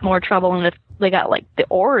a lot more trouble than if they got like the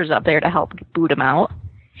oars up there to help boot them out.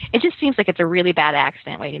 It just seems like it's a really bad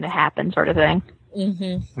accident waiting to happen, sort of thing.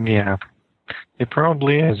 Mm-hmm. yeah, it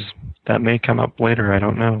probably is. That may come up later. I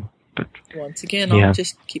don't know. But Once again, Yeah. I'll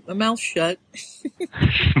just keep my mouth shut.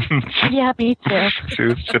 Yeah, me too.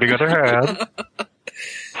 she's sitting on her hand.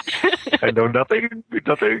 I know nothing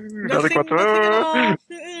whatsoever.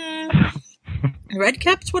 Red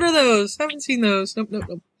caps? What are those? Haven't seen those.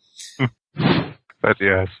 Nope. But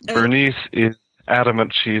yes, Bernice is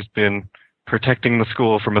adamant she's been protecting the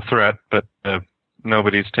school from a threat, but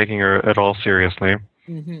nobody's taking her at all seriously.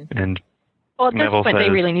 Mm-hmm. And Well, at this Neville point, they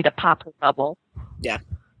says- really need to pop her bubble. Yeah.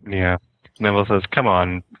 Yeah. Neville says, come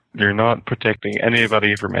on, you're not protecting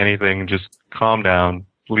anybody from anything, just calm down,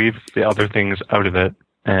 leave the other things out of it.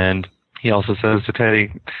 And he also says to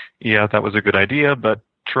Teddy, yeah, that was a good idea, but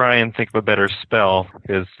try and think of a better spell,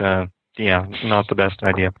 because, not the best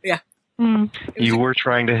idea. Yeah. You were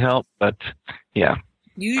trying to help, but yeah.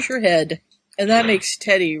 Use your head. And that makes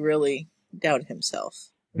Teddy really doubt himself.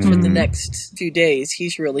 For the next few days,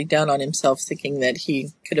 he's really down on himself, thinking that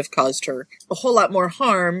he could have caused her a whole lot more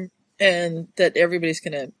harm and that everybody's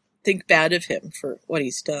going to think bad of him for what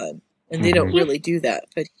he's done. And they don't really do that,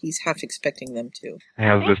 but he's half expecting them to. He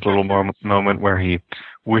has this little moment where he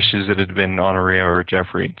wishes it had been Honoria or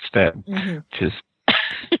Jeffrey instead. Which is,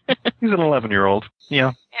 he's an 11-year-old.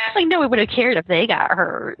 Yeah. Like, no one would have cared if they got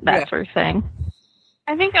hurt, that sort of thing.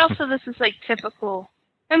 I think also this is like typical.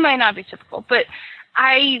 It might not be typical, but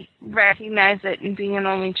I recognize it in being an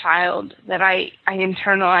only child that I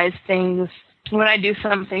internalize things. When I do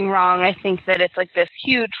something wrong, I think that it's like this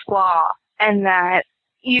huge flaw and that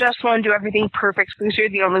you just want to do everything perfect because you're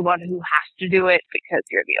the only one who has to do it because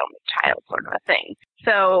you're the only child, sort of a thing.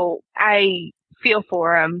 So I feel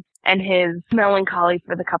for him and his melancholy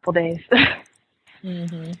for the couple days.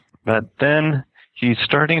 But then he's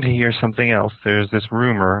starting to hear something else. There's this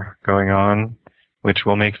rumor going on, which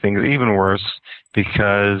will make things even worse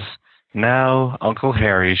because now Uncle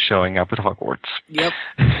Harry's showing up at Hogwarts. Yep.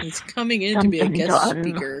 He's coming in to be a guest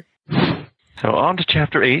speaker. So on to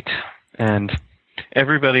Chapter 8, and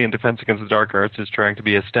everybody in Defense Against the Dark Arts is trying to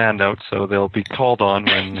be a standout, so they'll be called on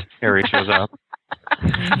when Harry shows up.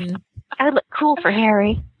 I look cool for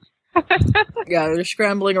Harry. Yeah, they're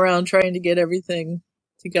scrambling around trying to get everything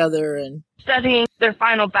together and studying their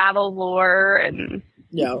final battle lore and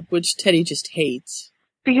which Teddy just hates.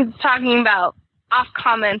 Because it's talking about off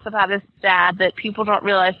comments about his dad that people don't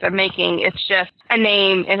realize they're making. It's just a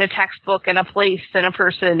name in a textbook and a place and a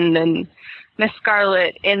person and Miss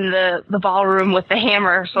Scarlet in the ballroom with the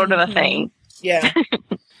hammer sort of a thing. Yeah.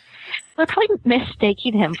 They're probably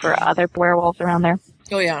mistaking him for other werewolves around there.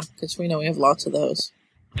 Oh yeah, because we know we have lots of those.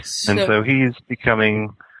 And so he's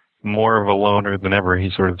becoming more of a loner than ever. He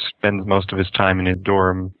sort of spends most of his time in his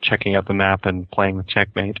dorm checking out the map and playing with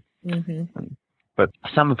Checkmate. But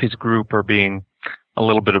some of his group are being a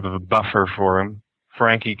little bit of a buffer for him.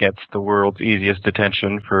 Frankie gets the world's easiest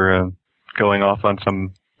detention for going off on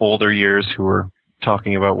some older years who are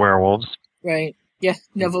talking about werewolves. Right. Yeah,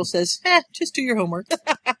 Neville says, just do your homework.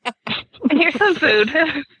 And here's some food.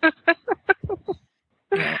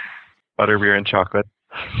 Butterbeer and chocolate.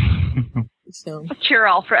 So a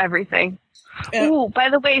cure-all for everything. Ooh, by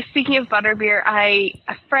the way, speaking of butterbeer, a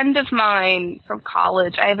friend of mine from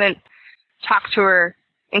college, I haven't talked to her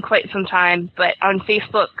in quite some time, but on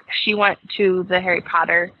Facebook, she went to the Harry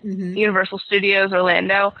Potter Universal Studios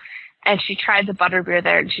Orlando, and she tried the butterbeer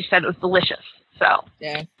there, and she said it was delicious. So,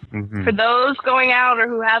 for those going out or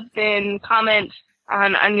who have been, comment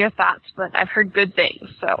on your thoughts, but I've heard good things,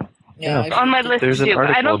 so it's on my list There's to do. an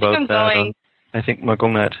article I don't think I'm about going. I think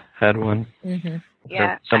MuggleNet had one.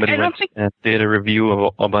 Yeah. Somebody went and did a review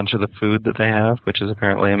of a bunch of the food that they have, which is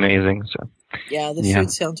apparently amazing. So yeah, the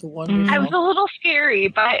food sounds wonderful. I was a little scary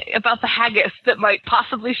about the haggis that might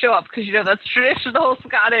possibly show up because, that's traditional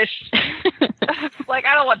Scottish. Like,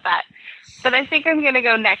 I don't want that. But I think I'm going to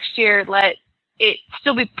go next year, let it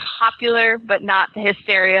still be popular, but not the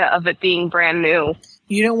hysteria of it being brand new.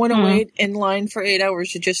 You don't want to wait in line for 8 hours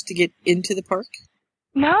just to get into the park?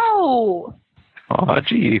 No. Oh,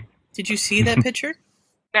 gee. Did you see that picture?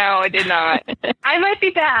 No, I did not. I might be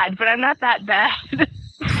bad, but I'm not that bad.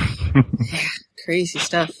 Crazy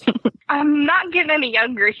stuff. I'm not getting any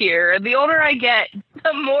younger here. The older I get,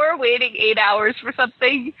 the more waiting 8 hours for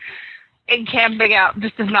something and camping out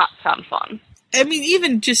just does not sound fun. I mean,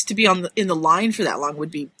 even just to be in the line for that long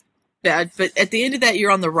would be bad, but at the end of that,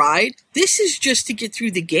 you're on the ride. This is just to get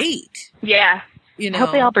through the gate. Yeah. I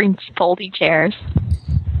hope they all bring foldy chairs.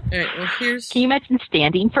 All right, well, Can you imagine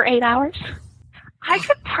standing for 8 hours? I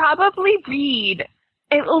could probably read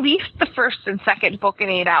at least the first and second book in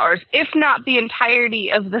 8 hours, if not the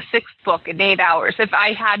entirety of the sixth book in 8 hours, if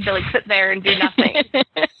I had to sit there and do nothing.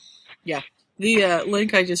 Yeah. The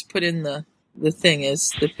link I just put in the thing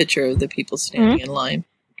is the picture of the people standing in line.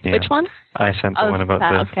 Yeah. Which one? I sent the one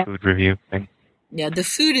about the food review thing. Yeah, the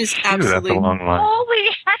food is That's absolutely... a long line. Holy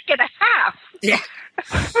heck and a half! Yeah.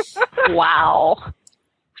 Wow.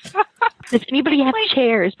 Does anybody have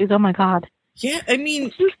chairs? Because, oh my god. Yeah, I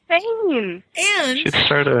mean... It's insane. And... Should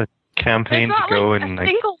start a campaign to go in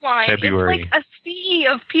single line. February. It's like a sea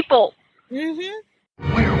of people. We're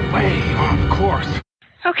way off course.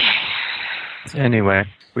 Okay. Anyway,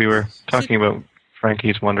 we were talking about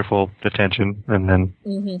Frankie's wonderful detention, and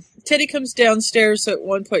then... Teddy comes downstairs at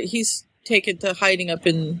one point. He's taken to hiding up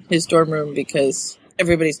in his dorm room because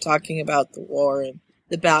everybody's talking about the war and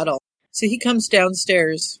the battle. So he comes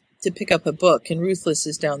downstairs to pick up a book, and Ruthless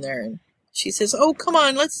is down there, and she says, "Oh, come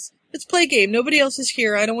on, let's let's play a game. Nobody else is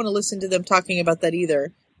here. I don't want to listen to them talking about that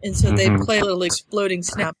either. And so they play a little exploding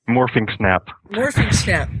snap. Morphing snap. Morphing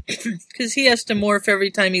snap. Because he has to morph every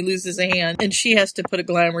time he loses a hand, and she has to put a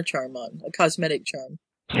glamour charm on, a cosmetic charm.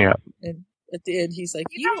 Yeah. And at the end, he's like,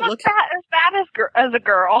 You don't look as bad as a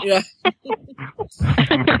girl. Yeah.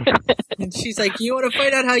 And she's like, you want to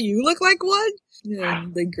find out how you look like one?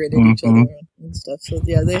 And they grin at each other and stuff. So,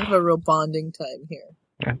 yeah, they have a real bonding time here.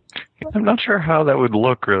 Yeah. I'm not sure how that would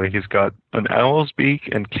look, really. He's got an owl's beak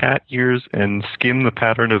and cat ears and skin the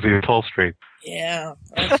pattern of the upholstery. Yeah,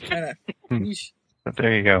 that's kind of... But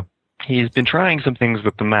there you go. He's been trying some things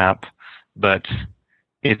with the map, but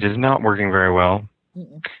it is not working very well.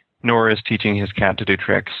 Nor is teaching his cat to do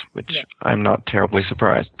tricks, which I'm not terribly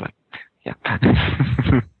surprised, but yeah.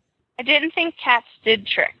 I didn't think cats did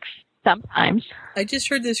tricks. Sometimes. I just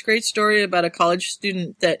heard this great story about a college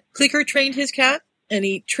student that Clicker trained his cat, and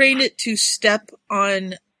he trained it to step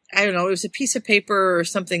on, I don't know, it was a piece of paper or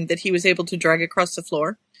something that he was able to drag across the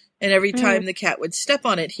floor. And every time the cat would step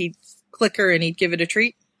on it, he'd clicker and he'd give it a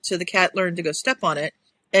treat. So the cat learned to go step on it.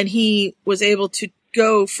 And he was able to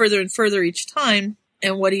go further and further each time.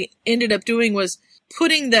 And what he ended up doing was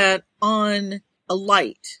putting that on a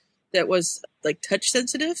light that was like touch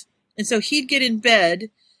sensitive. And so he'd get in bed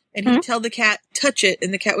and he'd tell the cat, touch it,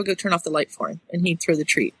 and the cat would go turn off the light for him. And he'd throw the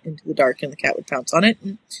treat into the dark and the cat would pounce on it.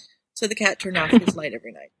 And so the cat turned off his light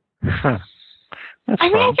every night. I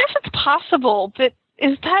mean, I guess it's possible, but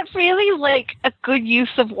is that really like a good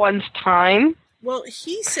use of one's time? Well,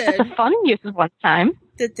 he said a fun use of one's time.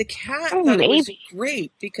 That the cat thought it was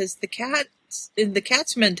great because in the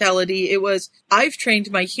cat's mentality, it was, I've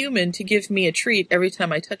trained my human to give me a treat every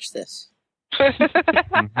time I touch this.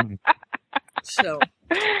 So,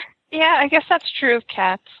 yeah, I guess that's true of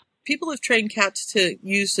cats. People have trained cats to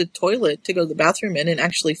use the toilet to go to the bathroom in and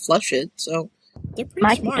actually flush it, so they're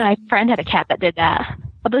pretty smart. My friend had a cat that did that.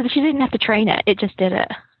 Although she didn't have to train it, it just did it.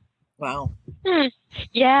 Wow.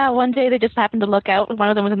 Yeah, one day they just happened to look out, and one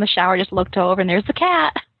of them was in the shower, just looked over, and there's the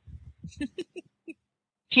cat.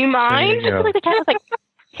 Do you mind? Like the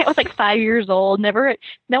cat was like 5 years old. No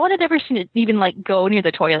one had ever seen it even like go near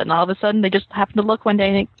the toilet, and all of a sudden they just happened to look one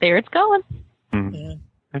day, and there it's going. Yeah.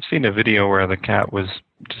 I've seen a video where the cat was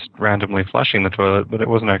just randomly flushing the toilet, but it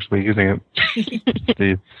wasn't actually using it.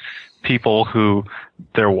 The people who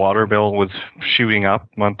their water bill was shooting up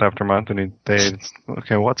month after month, and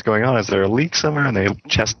okay, what's going on? Is there a leak somewhere? And they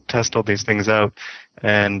test all these things out,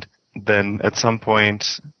 and then at some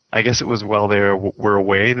point, I guess it was while they were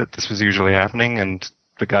away that this was usually happening, and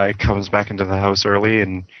the guy comes back into the house early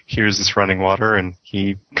and hears this running water, and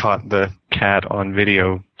he caught the cat on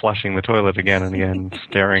video flushing the toilet again and again,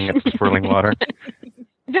 staring at the swirling water.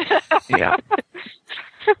 Yeah.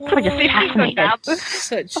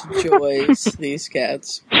 Such joys, these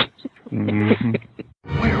cats. We're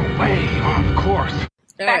way off course.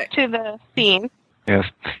 Back to the scene. Yes.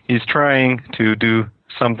 He's trying to do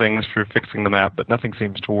some things for fixing the map, but nothing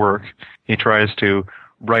seems to work. He tries to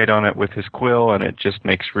write on it with his quill, and it just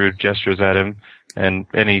makes rude gestures at him. And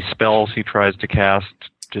any spells he tries to cast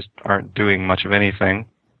just aren't doing much of anything.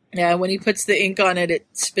 Yeah, when he puts the ink on it, it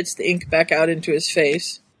spits the ink back out into his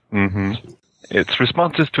face. Its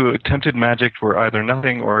responses to attempted magic were either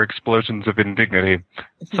nothing or explosions of indignity.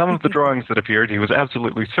 Some of the drawings that appeared, he was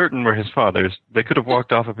absolutely certain were his father's. They could have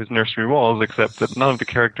walked off of his nursery walls, except that none of the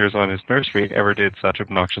characters on his nursery ever did such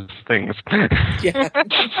obnoxious things. Yeah.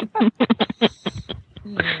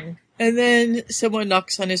 And then someone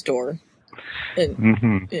knocks on his door.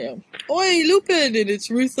 And, Oi, Lupin! And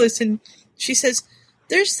it's Ruthless, and she says,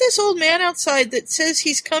 there's this old man outside that says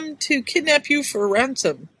he's come to kidnap you for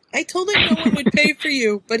ransom. I told him no one would pay for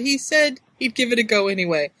you, but he said he'd give it a go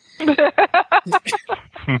anyway. Yep.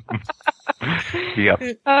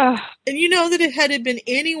 And you know that if it had been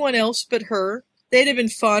anyone else but her, they'd have been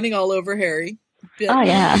fawning all over Harry. But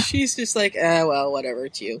yeah. She's just like, well, whatever,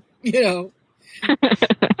 it's you. You know? But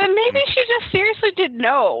maybe she just seriously didn't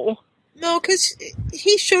know. No, because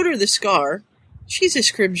he showed her the scar. She's a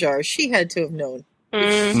Scrimjar. She had to have known.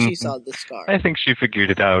 She saw the scar. I think she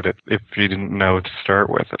figured it out if she didn't know to start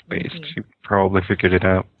with, at least. She probably figured it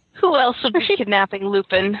out. Who else would be kidnapping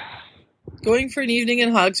Lupin? Going for an evening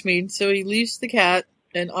in Hogsmeade, so he leaves the cat,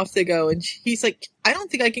 and off they go. And he's like, I don't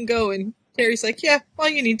think I can go. And Harry's like, yeah, all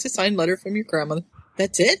you need is a signed letter from your grandmother.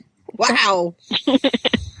 That's it? Wow.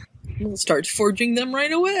 We'll start forging them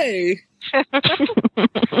right away.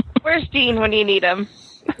 Where's Dean when you need him?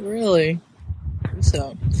 Really?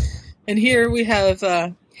 So... And here we have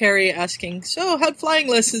Harry asking, so how'd flying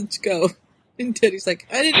lessons go? And Teddy's like,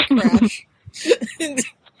 I didn't crash.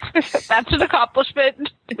 That's an accomplishment.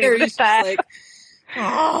 Harry's just like,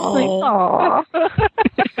 Oh.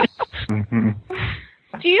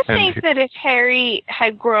 Do you think that if Harry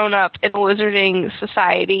had grown up in a wizarding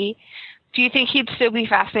society, do you think he'd still be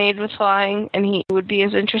fascinated with flying and he would be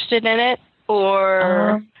as interested in it?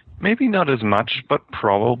 Or maybe not as much, but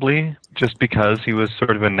probably just because he was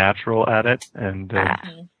sort of a natural at it. And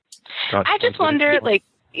I just wonder, like,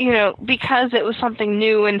 you know, because it was something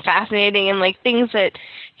new and fascinating and like things that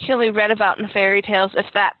he only read about in fairy tales, if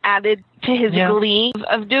that added to his glee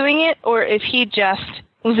of doing it, or if he just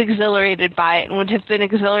was exhilarated by it and would have been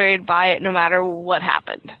exhilarated by it no matter what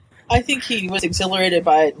happened. I think he was exhilarated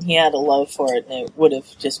by it and he had a love for it, and it would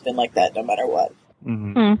have just been like that no matter what.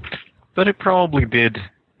 Mm-hmm. But it probably did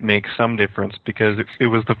make some difference because it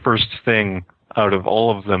was the first thing out of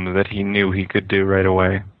all of them that he knew he could do right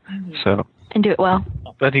away. Mm-hmm. So, and do it well.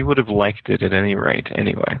 But he would have liked it at any rate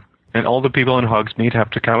anyway. And all the people in Hogsmeade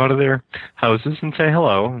have to come out of their houses and say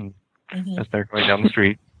hello as they're going down the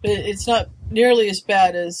street. But it's not nearly as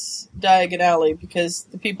bad as Diagon Alley because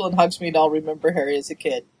the people in Hogsmeade all remember Harry as a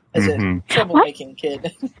kid, as a troublemaking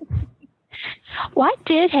kid. Why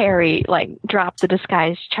did Harry, like, drop the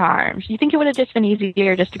disguise charms? You think it would have just been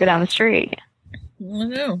easier just to go down the street? I don't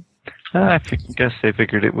know. I guess they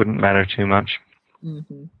figured it wouldn't matter too much.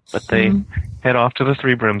 Mm-hmm. But they head off to the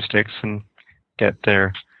Three Broomsticks and get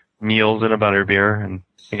their meals and a butterbeer, and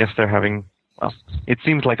I guess they're having, well, it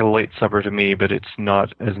seems like a late supper to me, but it's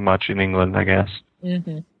not as much in England, I guess.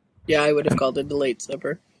 Mm-hmm. Yeah, I would have called it a late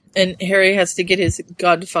supper. And Harry has to get his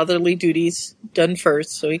godfatherly duties done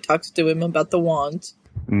first, so he talks to him about the wands.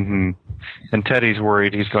 Mm-hmm. And Teddy's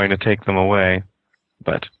worried he's going to take them away,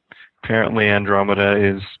 but apparently Andromeda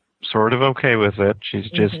is sort of okay with it.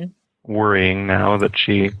 She's just worrying now that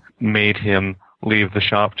she made him leave the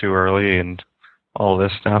shop too early and all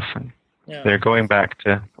this stuff. And they're going back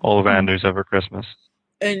to Ollivanders over Christmas.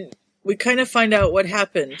 And we kind of find out what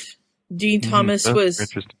happened. Dean Thomas was...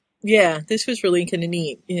 Interesting. Yeah, this was really kind of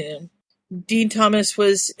neat. Yeah. Dean Thomas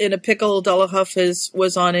was in a pickle. Dolohov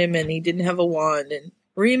was on him, and he didn't have a wand. And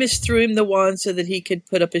Remus threw him the wand so that he could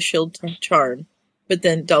put up a shield charm. But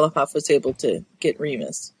then Dolohov was able to get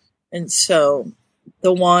Remus. And so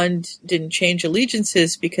the wand didn't change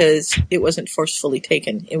allegiances because it wasn't forcefully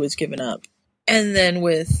taken. It was given up. And then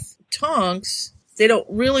with Tonks, they don't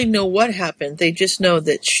really know what happened. They just know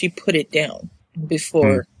that she put it down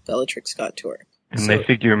before Bellatrix got to her. And they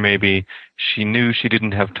figure maybe she knew she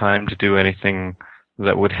didn't have time to do anything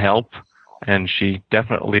that would help, and she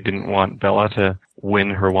definitely didn't want Bella to win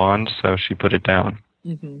her wand, so she put it down.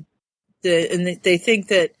 Mm-hmm. And they think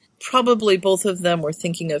that probably both of them were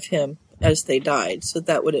thinking of him as they died, so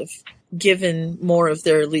that would have given more of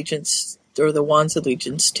their allegiance, or the wand's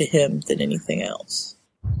allegiance, to him than anything else.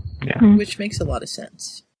 Yeah. Which makes a lot of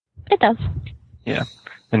sense. It does. Yeah.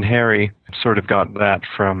 And Harry sort of got that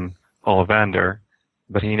from Ollivander,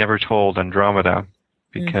 but he never told Andromeda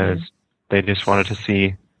because they just wanted to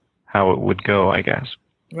see how it would go, I guess.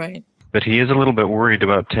 Right. But he is a little bit worried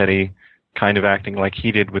about Teddy kind of acting like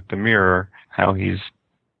he did with the mirror, how he's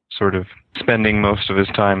sort of spending most of his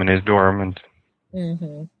time in his dorm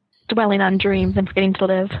and dwelling on dreams and forgetting to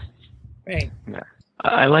live. Right. Yeah.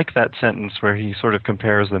 I like that sentence where he sort of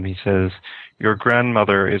compares them. He says, your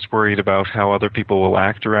grandmother is worried about how other people will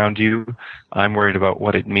act around you. I'm worried about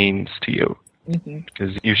what it means to you.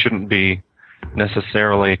 Because you shouldn't be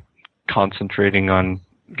necessarily concentrating on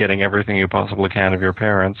getting everything you possibly can of your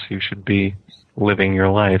parents. You should be living your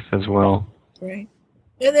life as well. Right.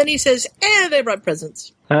 And then he says, and they brought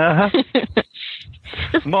presents.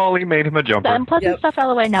 Molly made him a jumper. The unpleasant stuff out of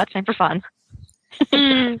the way, now it's time for fun.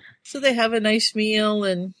 So they have a nice meal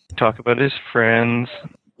and talk about his friends.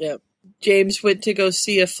 Yep. James went to go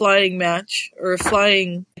see a flying match or a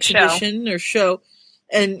flying exhibition or show.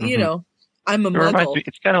 And, you know, I'm a muggle.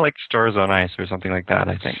 It's kind of like Stars on Ice or something like that,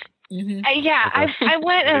 I think. I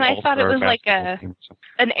went and I thought it was like an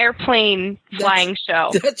airplane flying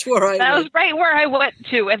show. That's where I went. That was right where I went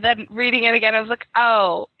to, and then reading it again, I was like,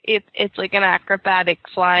 oh, it's like an acrobatic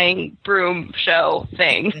flying broom show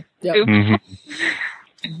thing. Yep.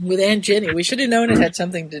 With Aunt Jenny. We should have known it had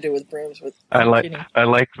something to do with brooms with Jenny. I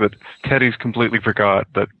like that Teddy's completely forgot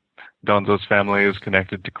that Donzo's family is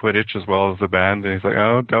connected to Quidditch as well as the band, and he's like,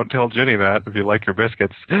 oh, don't tell Ginny that if you like your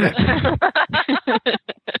biscuits. And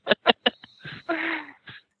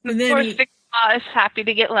then of course, Victor is happy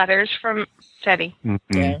to get letters from Teddy.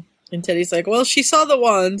 Yeah. And Teddy's like, well, she saw the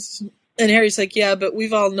wands. And Harry's like, yeah, but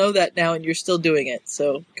we've all know that now, and you're still doing it.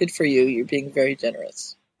 So good for you. You're being very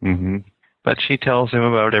generous. But she tells him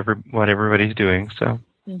about what everybody's doing, so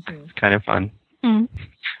it's kind of fun.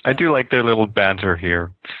 I do like their little banter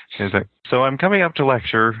here. It's like, so I'm coming up to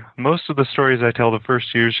lecture. Most of the stories I tell the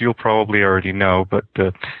first years you'll probably already know, but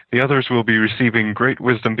the others will be receiving great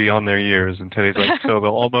wisdom beyond their years. And Teddy's like, so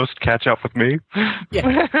they'll almost catch up with me?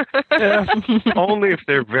 Yeah. Yeah, only if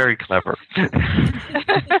they're very clever.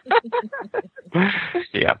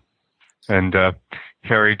 Yeah. And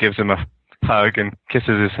Harry gives him a hug and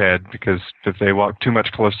kisses his head because if they walk too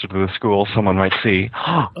much closer to the school, someone might see.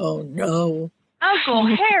 Oh, no. Uncle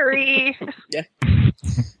Harry. Yeah.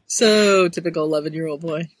 So typical 11-year-old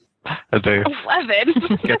boy. As they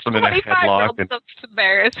 11. gets him in a headlock, and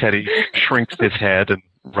embarrassed. Teddy shrinks his head and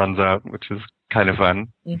runs out, which is kind of fun.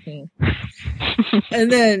 Mm-hmm.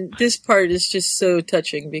 And then this part is just so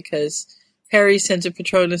touching because Harry sends a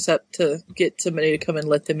Patronus up to get somebody to come and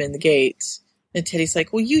let them in the gates. And Teddy's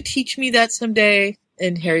like, will you teach me that someday?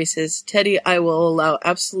 And Harry says, Teddy, I will allow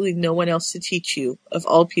absolutely no one else to teach you, of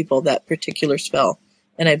all people, that particular spell.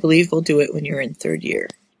 And I believe we'll do it when you're in 3rd year,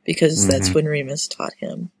 because that's when Remus taught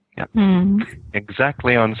him. Yep.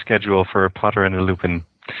 Exactly on schedule for a Potter and a Lupin.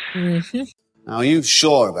 Mm-hmm. Now, are you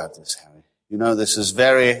sure about this, Harry? You know this is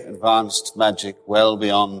very advanced magic, well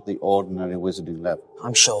beyond the ordinary wizarding level.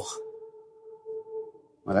 I'm sure.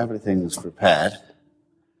 Well, everything's prepared.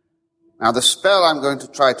 Now, the spell I'm going to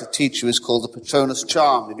try to teach you is called the Patronus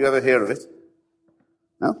Charm. Did you ever hear of it?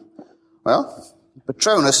 No? Well,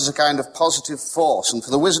 Patronus is a kind of positive force, and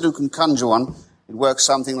for the wizard who can conjure one, it works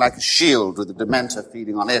something like a shield with the Dementor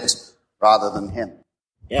feeding on it rather than him.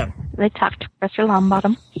 Yeah. They talked to Professor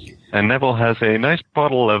Longbottom. And Neville has a nice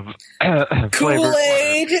bottle of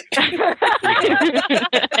Kool-Aid!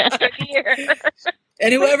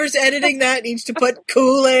 And whoever's editing that needs to put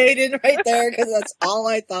Kool-Aid in right there, because that's all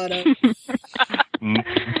I thought of.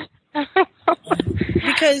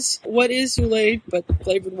 Because what is Kool-Aid but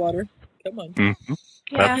flavored water? Come on. Mm-hmm.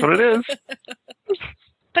 That's what it is.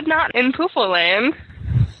 But not in Poofleland.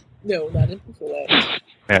 No, not in Poofleland.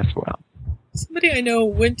 Yes, well. Somebody I know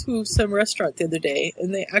went to some restaurant the other day,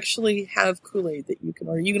 and they actually have Kool-Aid that you can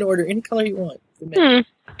order. You can order any color you want. I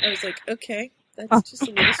was like, okay, that's just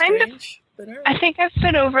a little strange. But all right. I think I've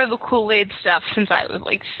been over the Kool-Aid stuff since I was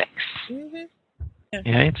like 6. Mm-hmm.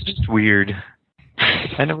 Yeah, it's just weird.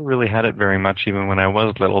 I never really had it very much even when I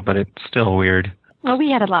was little, but it's still weird. Well,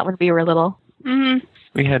 we had a lot when we were little. Mm-hmm.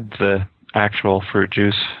 We had the actual fruit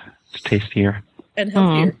juice. It's tastier. And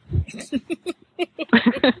healthier.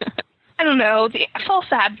 I don't know, the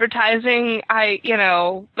false advertising,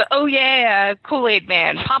 oh yeah, Kool-Aid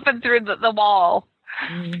Man, popping through the wall.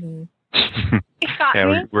 Mm-hmm. It got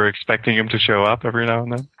me. We're expecting him to show up every now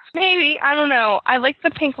and then. Maybe, I don't know. I like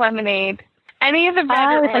the pink lemonade. Any of the red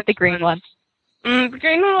I or always like the green one. The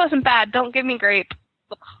green one wasn't bad. Don't give me grape.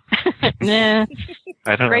 Nah.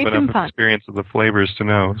 I don't Grape have and enough punch. experience of the flavors to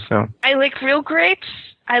know, so. I like real grapes.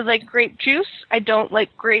 I like grape juice. I don't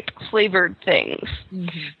like grape-flavored things.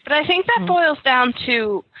 Mm-hmm. But I think that boils down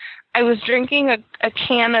to I was drinking a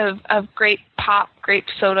can of grape pop, grape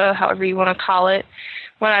soda, however you want to call it,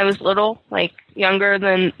 when I was little, like younger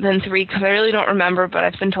than 3, because I really don't remember, but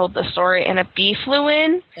I've been told the story, and a bee flew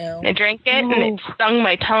in, and I drank it, and it stung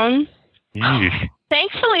my tongue.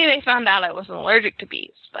 Thankfully, they found out I wasn't allergic to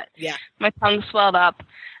bees, but my tongue swelled up,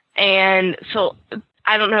 and so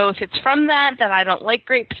I don't know if it's from that I don't like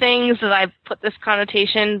grape things, that I've put this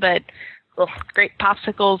connotation, but grape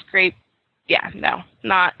popsicles,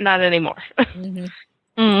 not anymore. Mm-hmm.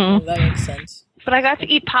 Well, that makes sense. But I got to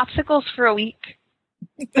eat popsicles for a week.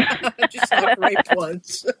 Just not grape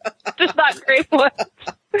ones. Just not grape ones.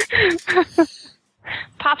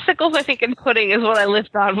 Popsicles, I think, and pudding is what I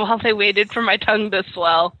lived on while they waited for my tongue to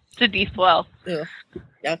deswell. Ugh.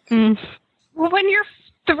 Yuck. Well, when you're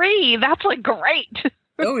 3, that's like great.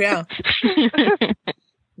 Oh, yeah.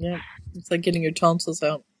 Yeah. It's like getting your tonsils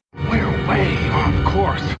out. We're way off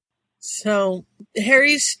course. So,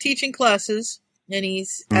 Harry's teaching classes, and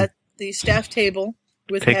he's at the staff table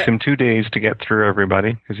with Takes him 2 days to get through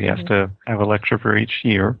everybody, because he has to have a lecture for each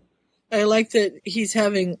year. I like that he's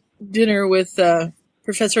having dinner with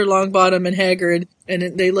Professor Longbottom and Hagrid,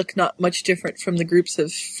 and they look not much different from the groups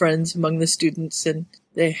of friends among the students, and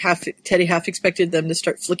Teddy half expected them to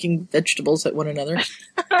start flicking vegetables at one another.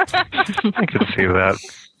 I could see that.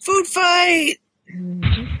 Food fight!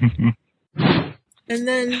 And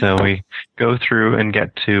then... So we go through and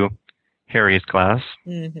get to Harry's class,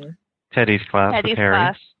 Teddy's class with Harry.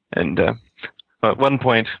 Class. And at one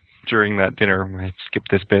point during that dinner, I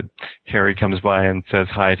skipped this bit, Harry comes by and says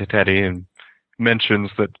hi to Teddy and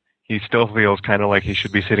mentions that he still feels kind of like he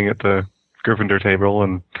should be sitting at the Gryffindor table,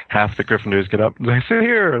 and half the Gryffindors get up and they sit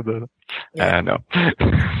here. No.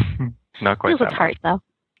 Not quite Feels that apart, though.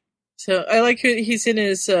 So I like he's in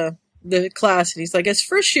his the class, and he's like, as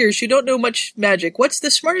first years, you don't know much magic. What's the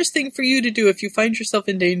smartest thing for you to do if you find yourself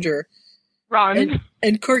in danger? Run.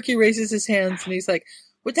 And Corky raises his hands, and he's like,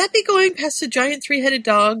 would that be going past a giant 3-headed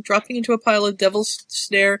dog, dropping into a pile of devil's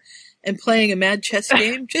snare, and playing a mad chess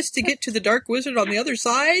game just to get to the dark wizard on the other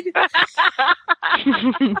side? That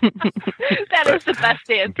is the best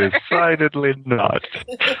answer. Decidedly not.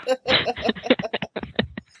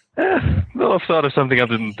 They'll have thought of something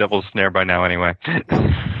other than devil's snare by now anyway.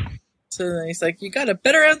 So then he's like, you got a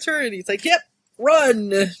better answer? And he's like, yep, run.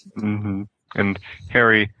 Mm-hmm. And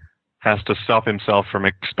Harry has to stop himself from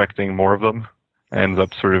expecting more of them. Ends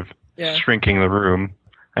up sort of shrinking the room.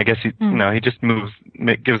 I guess he just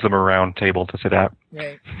gives them a round table to sit at.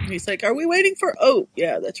 Right. He's like, are we waiting for... Oh,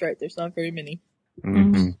 yeah, that's right. There's not very many.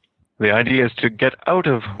 Mm-hmm. The idea is to get out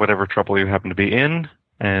of whatever trouble you happen to be in.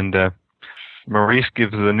 And Maurice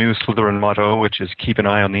gives the new Slytherin motto, which is keep an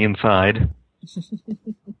eye on the inside.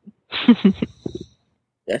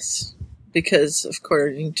 Yes. Because,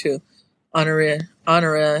 according to Honoria... How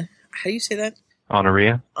do you say that?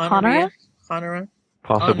 Honoria? Honora?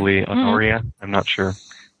 Possibly Honoria. I'm not sure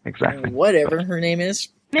exactly. Whatever her name is.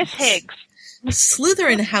 Miss Higgs.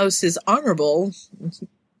 Slytherin House is honorable.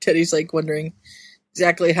 Teddy's like wondering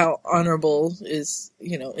exactly how honorable is,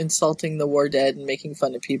 insulting the war dead and making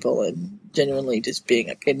fun of people and genuinely just being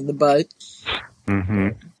a pain in the butt. Mm-hmm.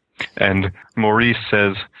 And Maurice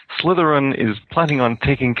says, Slytherin is planning on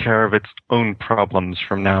taking care of its own problems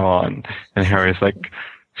from now on. And Harry's like,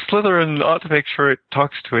 Slytherin ought to make sure it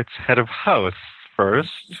talks to its head of house first.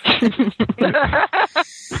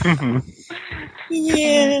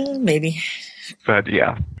 Yeah, maybe. But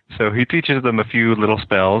yeah. So he teaches them a few little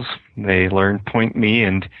spells. They learn Point Me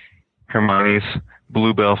and Hermione's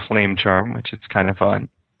Bluebell Flame Charm, which is kind of fun.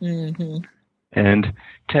 Mm-hmm. And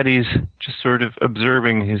Teddy's just sort of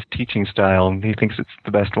observing his teaching style, and he thinks it's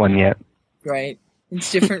the best one yet. Right. It's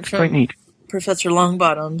different from Quite neat. Professor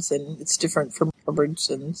Longbottom's, and it's different from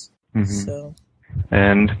Robertson's. Mm-hmm. So.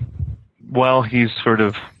 And while he's sort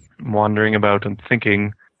of wandering about and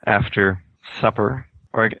thinking after supper,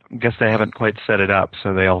 or I guess they haven't quite set it up,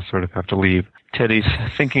 so they all sort of have to leave. Teddy's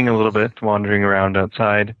thinking a little bit, wandering around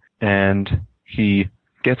outside, and he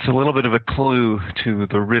gets a little bit of a clue to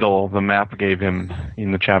the riddle the map gave him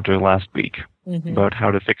in the chapter last week about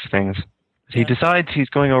how to fix things. He decides he's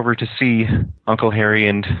going over to see Uncle Harry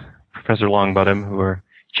and Professor Longbottom, who are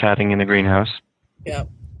chatting in the greenhouse. Yeah.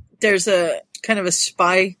 There's a kind of a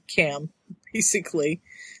spy cam, basically,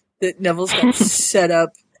 that Neville's got set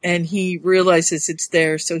up, and he realizes it's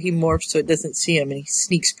there, so he morphs so it doesn't see him, and he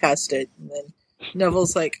sneaks past it. And then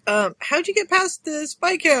Neville's like, how'd you get past the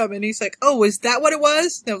spy cam? And he's like, oh, was that what it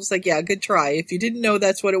was? Neville's like, yeah, good try. If you didn't know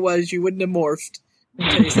that's what it was, you wouldn't have morphed.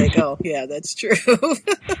 And he's like, oh, yeah, that's true.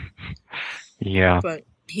 Yeah. But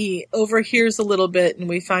he overhears a little bit, and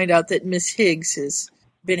we find out that Miss Higgs has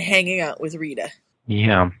been hanging out with Rita.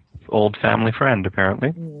 Yeah. Old family friend,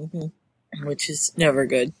 apparently. Mm-hmm. Which is never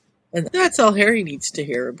good. And that's all Harry needs to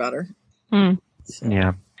hear about her. So.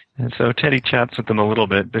 Yeah. And so Teddy chats with them a little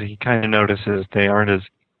bit, but he kind of notices they aren't as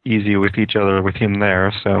easy with each other with him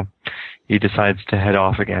there, so he decides to head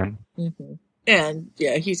off again. Mm-hmm. And,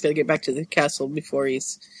 yeah, he's got to get back to the castle before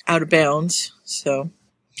he's out of bounds, so...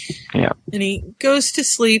 Yeah. And he goes to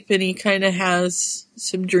sleep, and he kind of has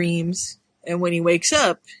some dreams. And when he wakes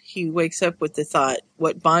up with the thought,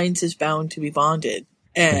 what binds is bound to be bonded.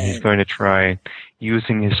 And he's going to try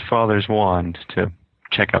using his father's wand to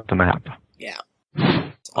check out the map. Yeah.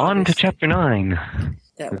 On to chapter 9.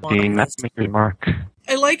 That the mapmaker's mark.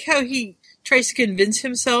 I like how he tries to convince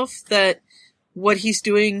himself that what he's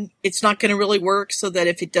doing, it's not going to really work, so that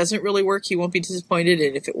if it doesn't really work, he won't be disappointed,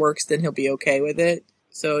 and if it works, then he'll be okay with it.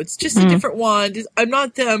 So it's just a different wand. I'm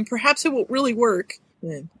not them. Perhaps it won't really work.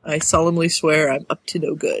 And I solemnly swear I'm up to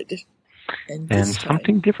no good. And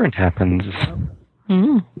something different happens.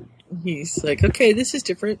 He's like, okay, this is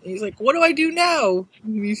different. He's like, what do I do now?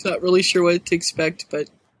 He's not really sure what to expect, but...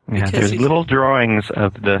 Yeah, there's little drawings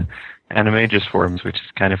of the Animagus forms, which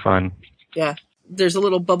is kind of fun. Yeah. There's a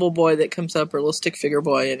little bubble boy that comes up, or a little stick figure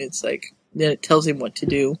boy, and it's like, then it tells him what to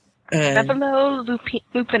do. Buffalo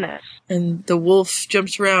Lupinus. And the wolf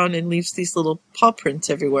jumps around and leaves these little paw prints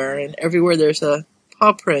everywhere. And everywhere there's a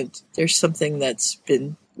paw print, there's something that's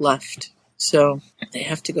been left. So they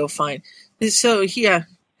have to go find. So, yeah,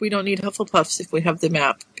 we don't need Hufflepuffs if we have the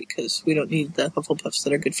map, because we don't need the Hufflepuffs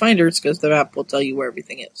that are good finders, because the map will tell you where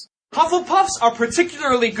everything is. Hufflepuffs are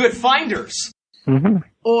particularly good finders. Mm-hmm.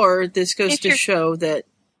 Or this goes to show that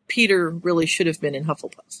Peter really should have been in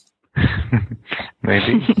Hufflepuff.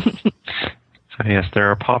 Maybe. So yes, there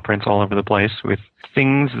are paw prints all over the place with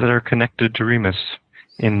things that are connected to Remus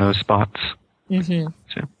in those spots. Mm-hmm.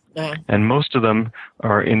 So, Yeah. and most of them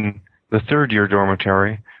are in the third-year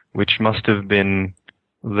dormitory, which must have been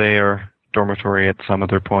their dormitory at some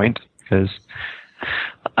other point, because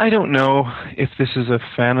I don't know if this is a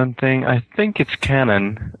canon thing. I think it's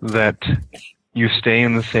canon that you stay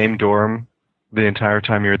in the same dorm the entire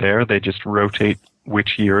time you're there. They just rotate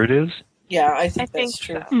which year it is. Yeah, I think that's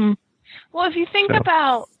true. So. Well, if you think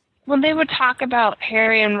about when they would talk about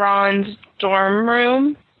Harry and Ron's dorm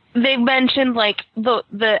room, they mentioned like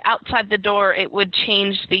the outside the door it would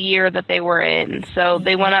change the year that they were in. So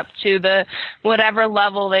they went up to the whatever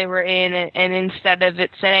level they were in, and instead of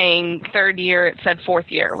it saying third year, it said fourth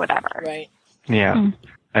year or whatever. Right. Yeah.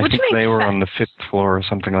 I think they were on the 5th floor or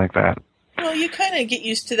something like that. Well, you kind of get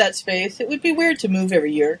used to that space. It would be weird to move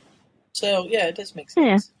every year. So, yeah, it does make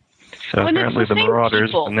sense. So apparently the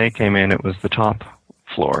Marauders, when they came in, it was the top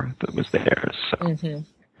floor that was theirs. So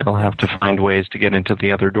they'll have to find ways to get into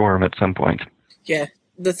the other dorm at some point. Yeah.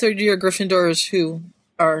 The third-year Gryffindors who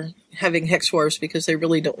are having hex wars because they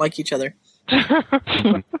really don't like each other.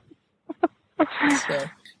 But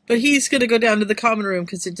he's going to go down to the common room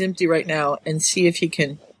because it's empty right now and see if he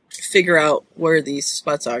can figure out where these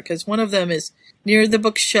spots are. Because one of them is near the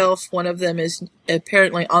bookshelf, one of them is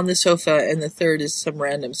apparently on the sofa, and the third is some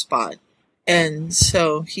random spot. And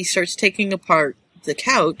so he starts taking apart the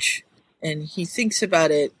couch, and he thinks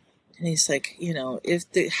about it, and he's like, you know,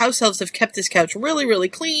 if the house elves have kept this couch really, really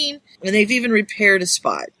clean, and they've even repaired a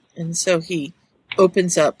spot. And so he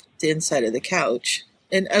opens up the inside of the couch.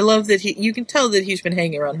 And I love that you can tell that he's been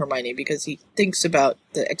hanging around Hermione because he thinks about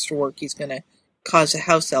the extra work he's going to cause a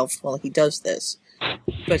house elf while he does this.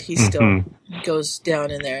 But he still goes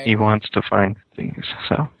down in there. He wants to find things,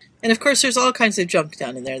 so. And of course, there's all kinds of junk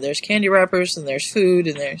down in there. There's candy wrappers, and there's food,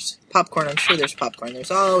 and there's popcorn. I'm sure there's popcorn.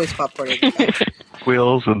 There's always popcorn in the couch.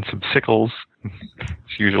 Quills and some sickles.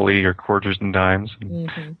 It's usually your quarters and dimes.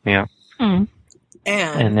 Yeah.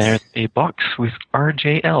 And there's a box with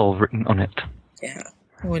RJL written on it. Yeah.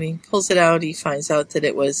 When he pulls it out, he finds out that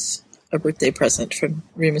it was a birthday present from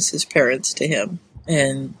Remus's parents to him,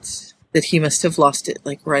 and that he must have lost it,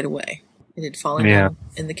 like, right away. It had fallen down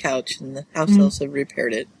in the couch, and the house elves had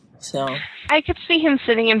repaired it. So I could see him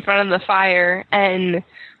sitting in front of the fire and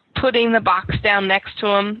putting the box down next to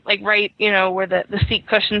him, like right, you know, where the seat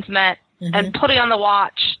cushions met, and putting on the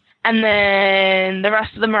watch. And then the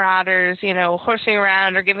rest of the Marauders, you know, horsing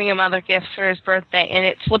around or giving him other gifts for his birthday, and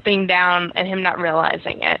it slipping down and him not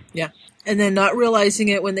realizing it. Yeah. And then not realizing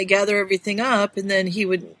it when they gather everything up, and then he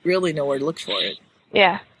wouldn't really know where to look for it.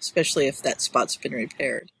 Yeah. Especially if that spot's been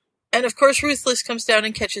repaired. And of course, Ruthless comes down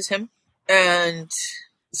and catches him and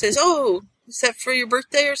says, "Oh, is that for your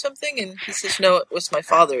birthday or something?" And he says, "No, it was my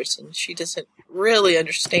father's." And she doesn't really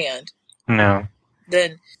understand. No.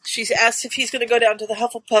 Then she asks if he's going to go down to the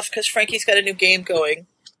Hufflepuff because Frankie's got a new game going.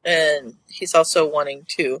 And he's also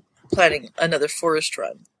planning another forest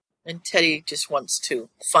run. And Teddy just wants to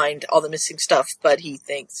find all the missing stuff, but he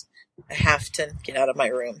thinks, I have to get out of my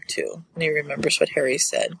room, too. And he remembers what Harry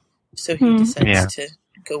said. So he decides to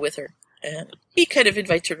go with her. And he kind of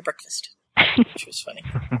invites her to breakfast, which was funny.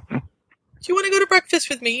 "Do you want to go to breakfast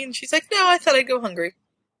with me?" And she's like, "No, I thought I'd go hungry.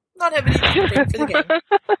 Not have anything to bring for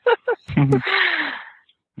the game."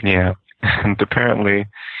 Yeah. And apparently,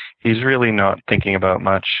 he's really not thinking about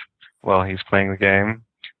much while he's playing the game.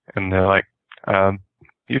 And they're like,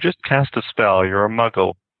 you just cast a spell. You're a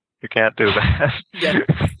muggle. You can't do that. Yeah.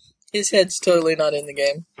 His head's totally not in the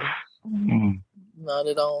game. Not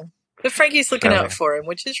at all. But Frankie's looking out for him,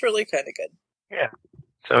 which is really kind of good. Yeah.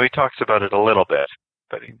 So he talks about it a little bit,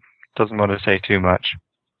 but he doesn't want to say too much.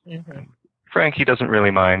 Frankie doesn't really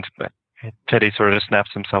mind, but Teddy sort of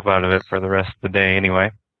snaps himself out of it for the rest of the day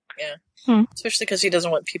anyway. Yeah. Especially because he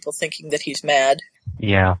doesn't want people thinking that he's mad.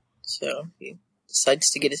 Yeah. So he decides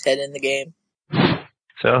to get his head in the game.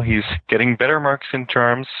 So he's getting better marks in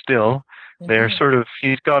charms still. They're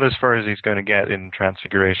he's got as far as he's going to get in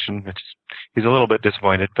Transfiguration, which he's a little bit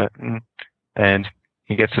disappointed, but, and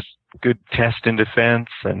he gets a good test in defense,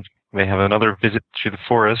 and they have another visit to the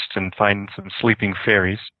forest and find some sleeping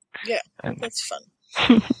fairies. Yeah, that's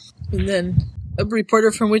fun. And then a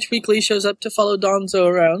reporter from Witch Weekly shows up to follow Donzo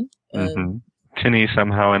around. Tinny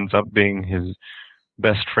somehow ends up being his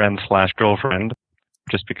best friend / girlfriend,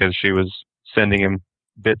 just because she was sending him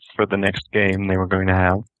bits for the next game they were going to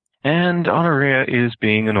have. And Honoria is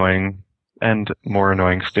being annoying, and more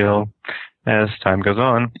annoying still, as time goes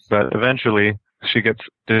on, but eventually she gets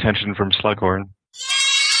detention from Slughorn.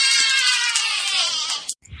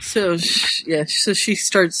 So she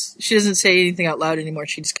doesn't say anything out loud anymore,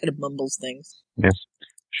 she just kind of mumbles things. Yes.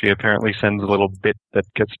 She apparently sends a little bit that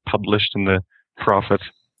gets published in the Prophet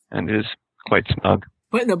and is quite smug.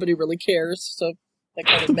 But nobody really cares, so that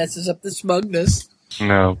kind of messes up the smugness.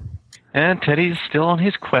 No. And Teddy's still on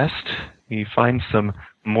his quest. He finds some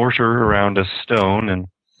mortar around a stone and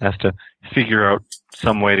has to figure out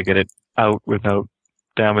some way to get it out without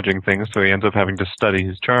damaging things, so he ends up having to study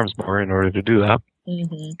his charms more in order to do that.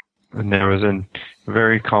 Mm-hmm. And there was a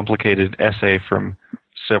very complicated essay from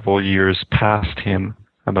several years past him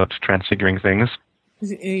about transfiguring things.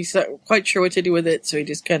 He's not quite sure what to do with it, so he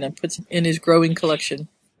just kind of puts it in his growing collection.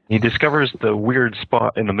 He discovers the weird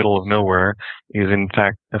spot in the middle of nowhere is in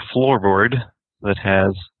fact a floorboard that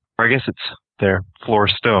has, or I guess it's their floor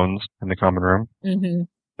stones in the common room, Mm-hmm.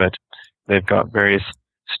 but they've got various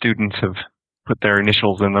students have put their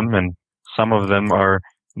initials in them, and some of them are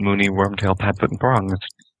Mooney, Wormtail, Padfoot, and Prongs.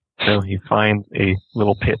 So he finds a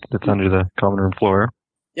little pit that's under the common room floor.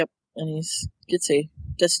 Yep, and he gets a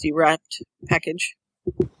dusty wrapped package,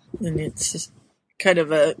 and it's kind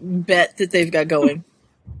of a bet that they've got going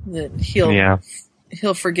that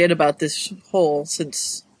he'll forget about this hole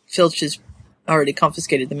since Filch has already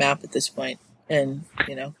confiscated the map at this point, and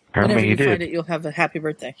Apparently whenever he you did. find it, you'll have a happy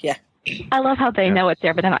birthday. Yeah. I love how they know it's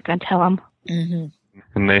there, but they're not going to tell him. Mm-hmm.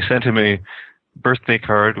 And they sent him a birthday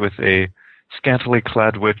card with a scantily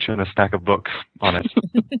clad witch and a stack of books on it.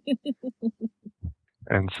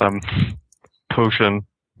 And some potion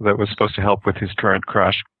that was supposed to help with his current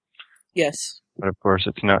crush. Yes. But of course,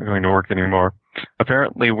 it's not going to work anymore.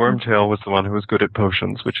 Apparently, Wormtail was the one who was good at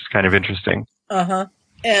potions, which is kind of interesting. Uh-huh.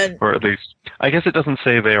 And Or at least, I guess it doesn't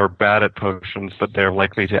say they are bad at potions, but they're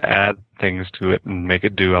likely to add things to it and make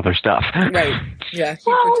it do other stuff. right. Yeah,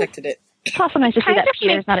 he protected it. It's also nice to see that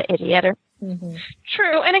Peter's not an idiot. Mm-hmm.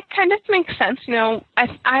 True, and it kind of makes sense.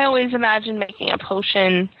 I always imagine making a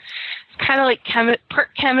potion kind of like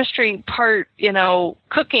part chemistry, part,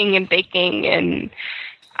 cooking and baking, and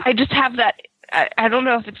I just have that, I don't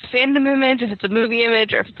know if it's a fandom image, if it's a movie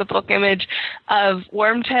image, or if it's a book image of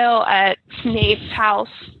Wormtail at Snape's house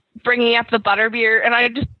bringing up the butterbeer, and I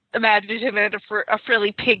just imagined him in a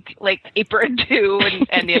frilly pig, apron too,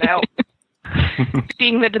 and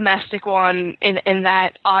being the domestic one in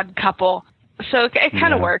that odd couple. So it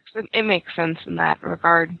kind of works. It makes sense in that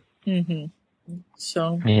regard. Mm-hmm.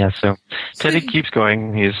 So Teddy keeps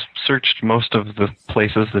going. He's searched most of the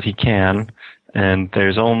places that he can, and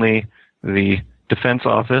there's only the defense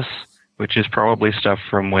office, which is probably stuff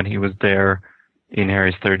from when he was there in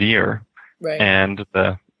Harry's third year, right, and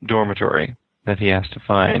the dormitory that he has to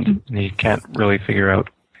find. And he can't really figure out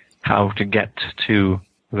how to get to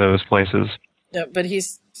those places. Yeah, but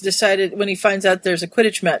he's decided when he finds out there's a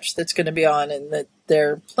Quidditch match that's going to be on and that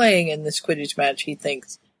they're playing in this Quidditch match, he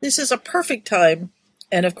thinks, this is a perfect time.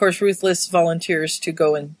 And of course, Ruthless volunteers to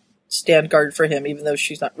go and stand guard for him, even though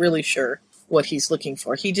she's not really sure what he's looking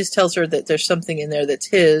for. He just tells her that there's something in there that's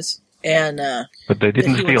his, and but they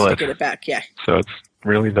didn't that he steal wants it. to get it back. Yeah. So it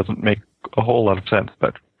really doesn't make a whole lot of sense,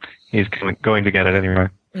 but he's going to get it anyway.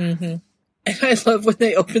 Mm-hmm. And I love when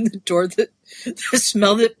they open the door, the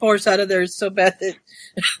smell that pours out of there is so bad that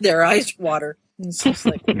their eyes water. And it's just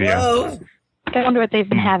like, whoa. I wonder what they've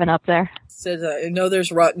been having up there. Says, I know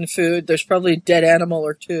there's rotten food. There's probably a dead animal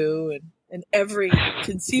or two, and every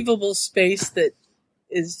conceivable space that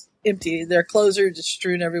is empty. Their clothes are just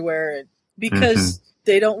strewn everywhere. And because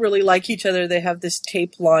they don't really like each other, they have this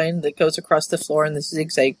tape line that goes across the floor in this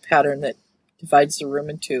zigzag pattern that divides the room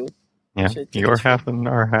in two. Yeah, your half and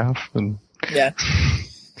our half. And yeah.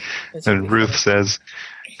 And Ruth says,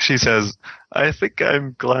 I think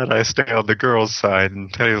I'm glad I stay on the girls' side.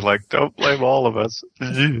 And Teddy's like, don't blame all of us.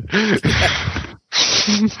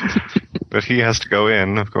 But he has to go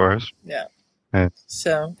in, of course. Yeah.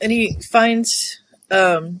 So, and he finds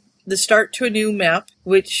the start to a new map,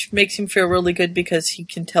 which makes him feel really good because he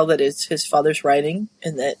can tell that it's his father's writing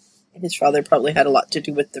and that his father probably had a lot to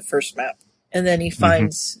do with the first map. And then he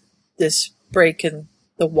finds this break in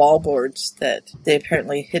the wall boards that they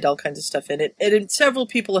apparently hid all kinds of stuff in it. And several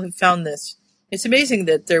people have found this. It's amazing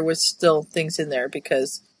that there was still things in there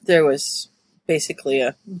because there was basically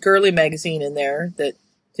a girly magazine in there that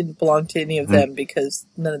didn't belong to any of them because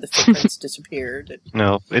none of the footprints disappeared.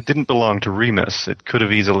 No, it didn't belong to Remus. It could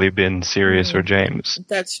have easily been Sirius or James.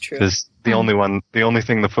 That's true. Because the only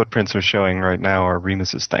thing the footprints are showing right now are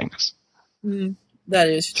Remus's things. That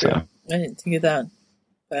is true. So. I didn't think of that.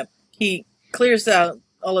 But he clears out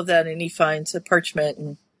all of that and he finds a parchment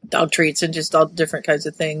and dog treats and just all different kinds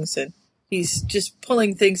of things. And he's just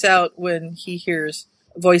pulling things out when he hears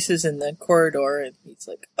voices in the corridor and he's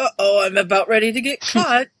like, uh-oh, I'm about ready to get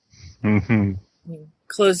caught. He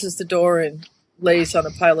closes the door and lays on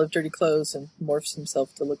a pile of dirty clothes and morphs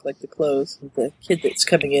himself to look like the clothes. The kid that's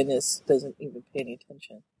coming in doesn't even pay any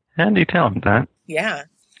attention. Handy talent, that. Yeah.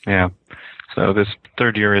 Yeah. So this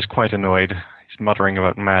third year is quite annoyed. He's muttering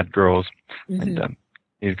about mad girls. And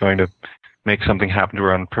he's going to make something happen to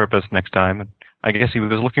her on purpose next time. And I guess he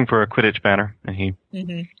was looking for a Quidditch banner, and he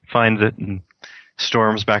finds it and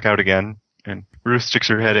storms back out again. And Ruth sticks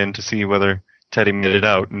her head in to see whether Teddy made it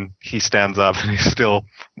out, and he stands up, and he's still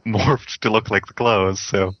morphed to look like the clothes.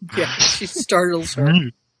 So yeah, she startles her.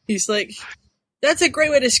 He's like, "That's a great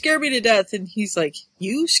way to scare me to death." And he's like,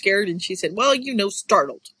 "You scared?" And she said, "Well,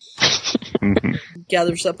 startled."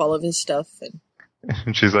 Gathers up all of his stuff,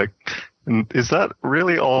 and she's like, "Is that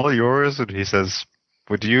really all yours?" And he says,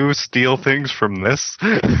 "Would you steal things from this?"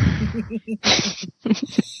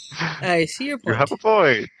 I see your point. You have a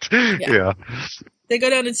point. Yeah. They go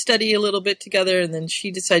down and study a little bit together, and then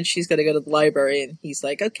she decides she's got to go to the library, and he's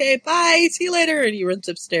like, "Okay, bye, see you later." And he runs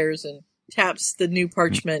upstairs and taps the new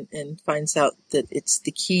parchment and finds out that it's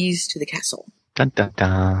the keys to the castle. Dun, dun,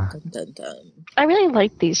 dun. Dun, dun, dun. I really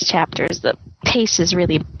like these chapters. The pace is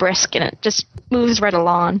really brisk, and it just moves right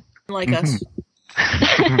along. Like us.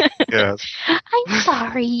 Yes. I'm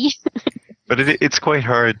sorry. But it's quite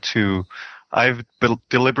hard to... I've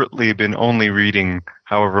deliberately been only reading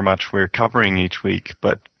however much we're covering each week,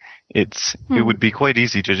 but it would be quite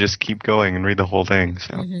easy to just keep going and read the whole thing.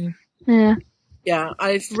 So. Yeah,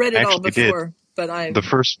 I've read it all before, but the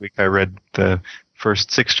first week I read the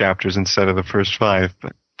first 6 chapters instead of the first 5,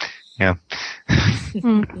 but yeah.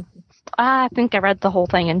 I think I read the whole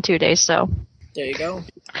thing in 2 days, so... There you go.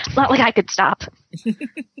 Not like I could stop.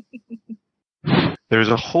 There's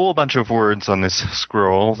a whole bunch of words on this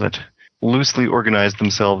scroll that loosely organize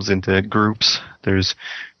themselves into groups. There's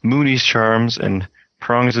Mooney's charms and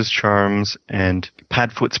Prongs' charms and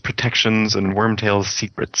Padfoot's protections and Wormtail's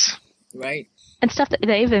secrets. Right. And stuff that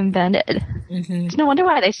they've invented. It's no wonder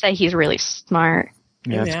why they say he's really smart.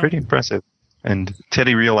 Yeah, it's pretty impressive. And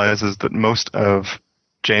Teddy realizes that most of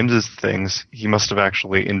James's things, he must have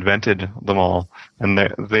actually invented them all. And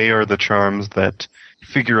they are the charms that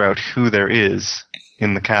figure out who there is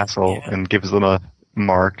in the castle and gives them a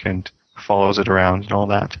mark and follows it around and all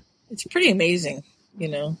that. It's pretty amazing,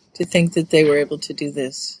 to think that they were able to do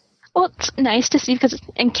this. Well, it's nice to see because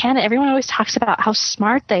in Canada, everyone always talks about how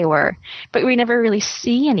smart they were, but we never really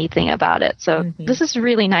see anything about it. So this is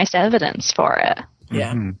really nice evidence for it.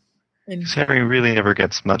 Yeah. Harry really never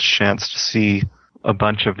gets much chance to see a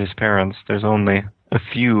bunch of his parents. There's only a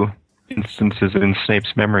few instances in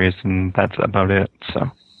Snape's memories, and that's about it.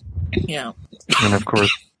 So. Yeah. And of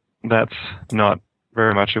course, that's not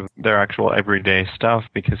very much of their actual everyday stuff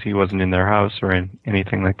because he wasn't in their house or in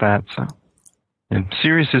anything like that. So, and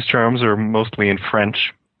Sirius's charms are mostly in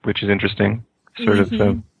French, which is interesting. Sort of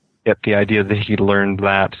get the idea that he learned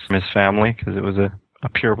that from his family because it was a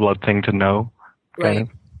pure blood thing to know. Right.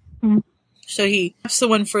 So he asks the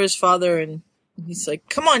one for his father, and he's like,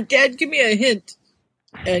 "Come on, Dad, give me a hint."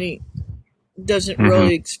 And he doesn't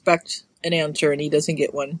really expect an answer, and he doesn't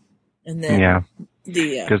get one. And then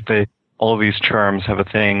because all these charms have a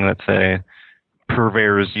thing that say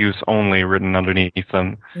 "Purveyor's use only" written underneath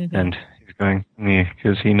them, and he's going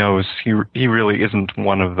because he knows he really isn't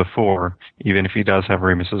one of the 4, even if he does have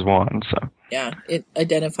Remus's wand. So yeah, it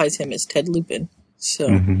identifies him as Ted Lupin. So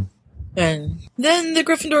and then the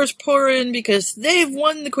Gryffindors pour in because they've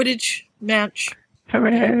won the Quidditch match.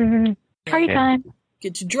 Hooray! Party time.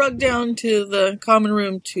 Gets drugged down to the common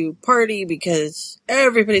room to party because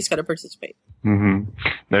everybody's got to participate.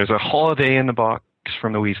 There's a holiday in the box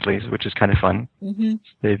from the Weasleys, which is kind of fun.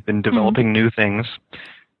 They've been developing new things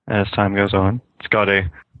as time goes on. It's got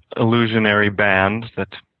a illusionary band that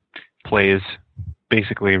plays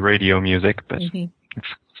basically radio music, but it's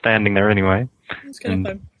standing there anyway. It's kind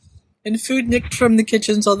of fun. And food nicked from the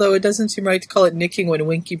kitchens, although it doesn't seem right to call it nicking when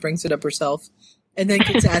Winky brings it up herself. And then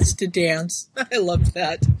gets asked to dance. I loved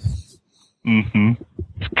that. He's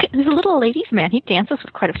a little ladies' man. He dances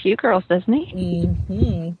with quite a few girls, doesn't he?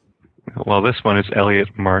 Well, this one is Elliot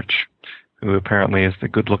March, who apparently is the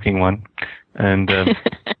good-looking one. And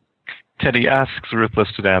Teddy asks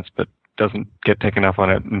Ruthless to dance, but doesn't get taken up on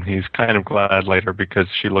it. And he's kind of glad later because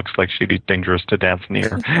she looks like she'd be dangerous to dance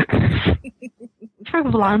near. Sort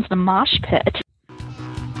of belongs in the mosh pit.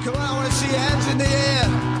 Come on, I want to see your hands in the air.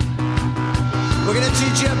 We're going to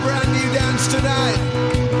teach you a brand new dance tonight.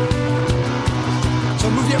 So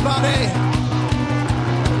move your body.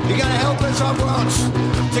 You got to help us up once.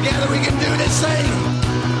 Together we can do this thing.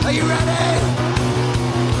 Are you ready?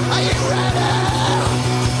 Are you ready?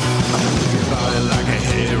 Move your body like a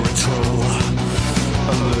hairy troll.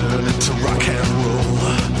 I'm learning to rock and roll.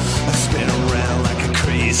 I spin around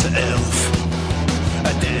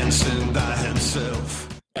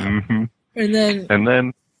And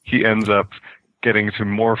then he ends up getting to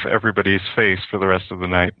morph everybody's face for the rest of the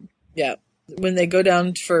night. Yeah. When they go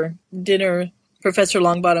down for dinner, Professor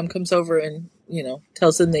Longbottom comes over and,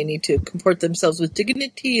 tells them they need to comport themselves with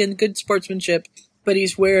dignity and good sportsmanship, but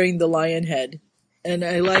he's wearing the lion head. And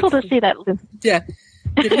I like... Cool to see that, Liz. Yeah.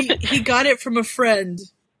 He got it from a friend.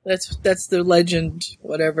 That's the legend,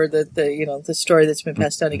 whatever, the story that's been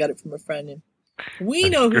passed down. He got it from a friend. And we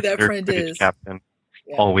know who that friend is. Captain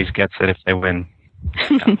always gets it if they win.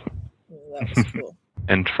 Yeah. That was cool.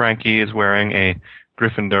 And Frankie is wearing a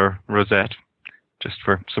Gryffindor rosette, just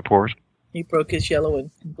for support. He broke his yellow and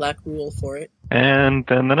black rule for it. And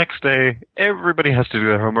then the next day, everybody has to do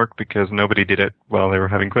their homework because nobody did it while they were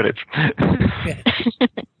having Quidditch.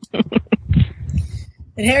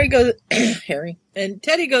 And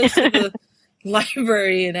Teddy goes to the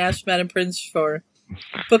library and asks Madame Prince for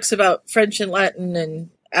books about French and Latin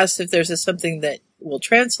and asks if there's something that will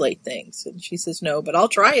translate things. And she says no, but I'll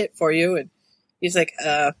try it for you. And he's like,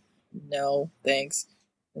 no, thanks.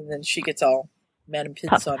 And then she gets all Madame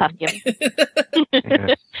Prince on him.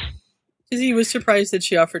 Because he was surprised that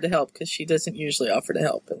she offered to help because she doesn't usually offer to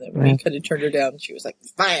help. And then when he kind of turned her down, she was like,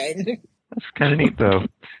 fine. That's kind of neat, though.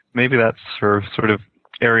 Maybe that's her sort of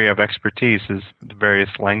area of expertise is the various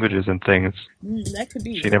languages and things. That could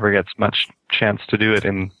be. She never gets much chance to do it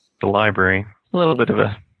in the library. A little bit of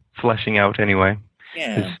a fleshing out anyway.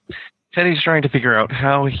 Yeah. Teddy's trying to figure out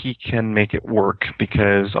how he can make it work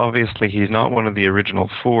because obviously he's not one of the original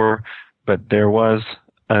four, but there was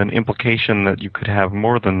an implication that you could have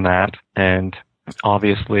more than that, and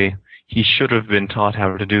obviously he should have been taught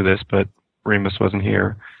how to do this, but Remus wasn't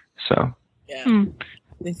here, so. Yeah.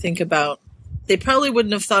 They think about, they probably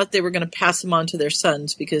wouldn't have thought they were going to pass them on to their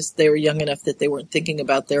sons because they were young enough that they weren't thinking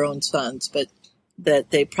about their own sons, but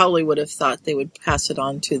that they probably would have thought they would pass it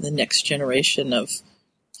on to the next generation of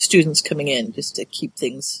students coming in just to keep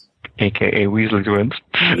things. AKA Weasley twins.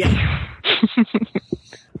 Yeah.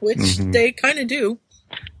 Which they kind of do.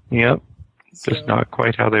 Yep. Just not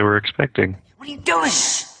quite how they were expecting. What are you doing?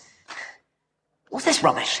 What's this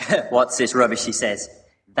rubbish? What's this rubbish, he says.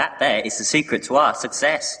 That there is the secret to our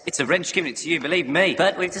success. It's a wrench giving it to you, believe me.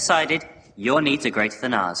 But we've decided your needs are greater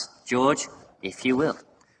than ours. George, if you will.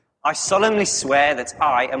 I solemnly swear that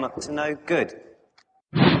I am up to no good.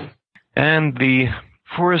 And the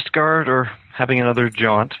forest guard are having another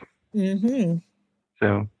jaunt. Mm-hmm.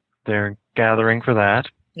 So they're gathering for that.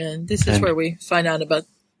 And this is where we find out about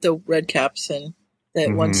the red caps and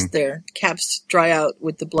that once their caps dry out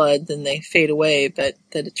with the blood, then they fade away, but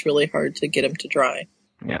that it's really hard to get them to dry.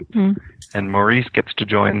 Yeah. And Maurice gets to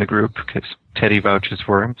join the group because Teddy vouches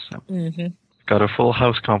for him. So got a full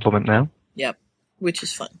house complement now. Yep. Which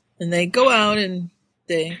is fun. And they go out and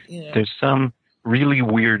they, There's some really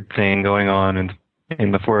weird thing going on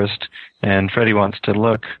in the forest, and Freddie wants to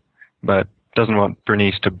look, but doesn't want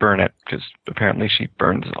Bernice to burn it, because apparently she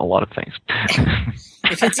burns a lot of things.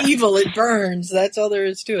 If it's evil, it burns. That's all there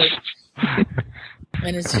is to it.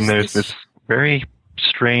 And there's this very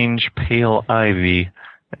strange pale ivy,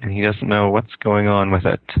 and he doesn't know what's going on with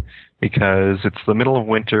it, because it's the middle of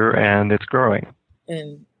winter and it's growing.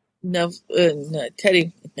 And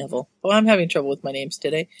Teddy Neville. Oh, I'm having trouble with my names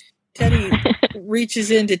today. Teddy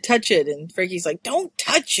reaches in to touch it, and Frankie's like, "Don't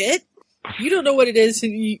touch it! You don't know what it is."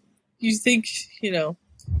 And you think,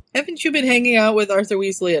 haven't you been hanging out with Arthur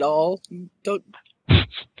Weasley at all?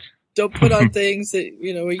 Don't put on things that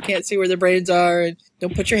where you can't see where their brains are, and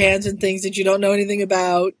don't put your hands in things that you don't know anything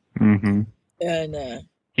about. Mm-hmm. And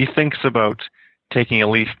he thinks about taking a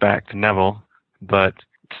leaf back to Neville, but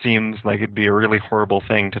it seems like it'd be a really horrible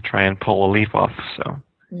thing to try and pull a leaf off, so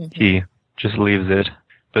he just leaves it.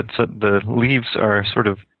 But so the leaves are sort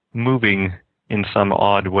of moving in some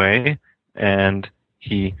odd way, and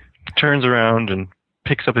he turns around and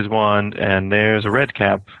picks up his wand, and there's a red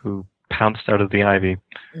cap who pounced out of the ivy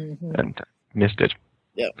and missed it.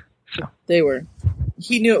 Yep. So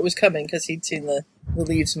he knew it was coming because he'd seen the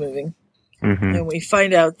leaves moving. Mm-hmm. And we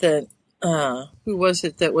find out that, who was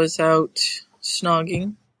it that was out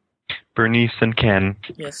snogging? Bernice and Ken.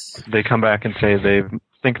 Yes. They come back and say they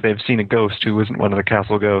think they've seen a ghost who isn't one of the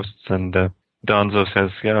castle ghosts, and Donzo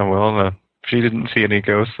says, yeah, well, she didn't see any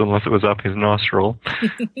ghosts unless it was up his nostril.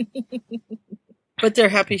 But they're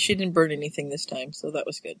happy she didn't burn anything this time, so that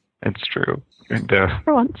was good. It's true. And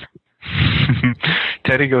for once.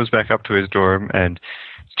 Teddy goes back up to his dorm, and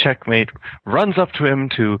Checkmate runs up to him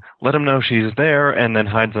to let him know she's there, and then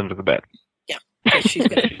hides under the bed. Yeah, because she's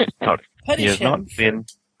going to punish him. He has not been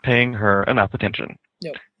paying her enough attention.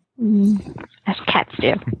 Nope. As cats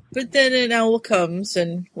do. But then an owl comes,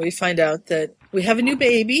 and we find out that we have a new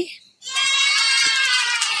baby.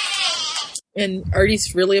 And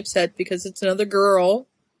Artie's really upset because it's another girl.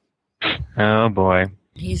 Oh, boy.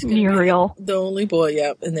 He's gonna Muriel. be the only boy,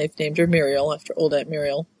 yep. And they've named her Muriel after old Aunt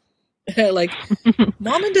Muriel. Like,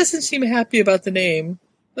 Mama doesn't seem happy about the name,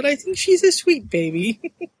 but I think she's a sweet baby.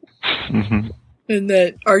 Mm-hmm. And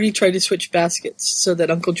that Artie tried to switch baskets so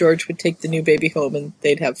that Uncle George would take the new baby home and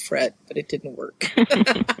they'd have Fred, but it didn't work.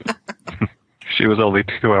 She was only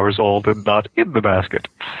 2 hours old and not in the basket.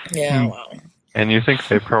 Yeah, well. And you think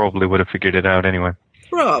they probably would have figured it out anyway.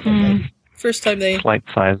 Probably. First time they Slight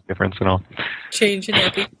size difference and all. change a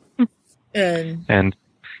nappy. And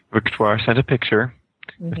Victoire sent a picture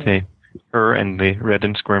with her and the red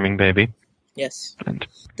and squirming baby. Yes. And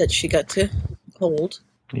that she got to hold.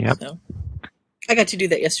 Yep. So. I got to do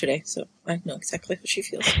that yesterday, so I know exactly how she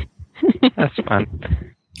feels. That's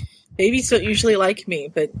fun. Babies don't usually like me,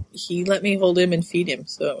 but he let me hold him and feed him,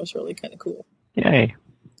 so it was really kind of cool. Yay.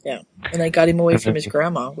 Yeah. And I got him away from his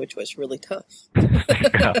grandma, which was really tough. I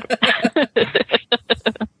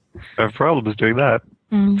have problems doing that.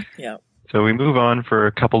 Yeah. So we move on for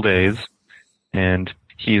a couple days, and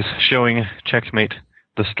he's showing Checkmate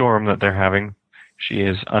the storm that they're having. She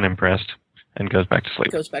is unimpressed and goes back to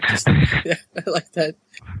sleep. Goes back to sleep. Yeah, I like that.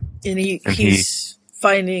 And he's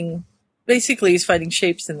finding, basically he's finding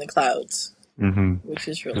shapes in the clouds, which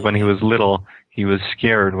is really when he was little, he was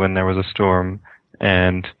scared when there was a storm,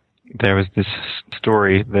 and there was this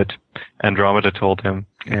story that Andromeda told him,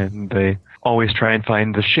 and they always try and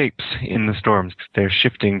find the shapes in the storms, because they're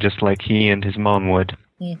shifting just like he and his mom would.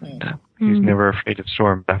 He's never afraid of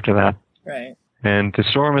storms after that. Right. And the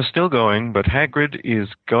storm is still going, but Hagrid is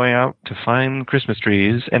going out to find Christmas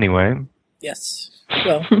trees anyway. Yes.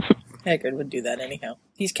 Well, Hagrid would do that anyhow.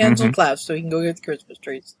 He's canceled class, so he can go get the Christmas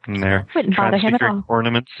trees. And they're Wouldn't bother him at all.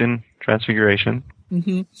 ornaments in Transfiguration.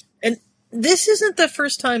 And this isn't the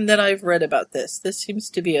first time that I've read about this. This seems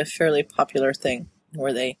to be a fairly popular thing,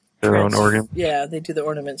 where they... Their own ornaments? Yeah, they do the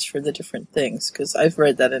ornaments for the different things, because I've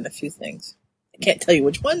read that in a few things. I can't tell you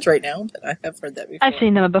which ones right now, but I have read that before. I've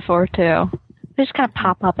seen them before, too. They just kind of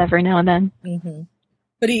pop up every now and then.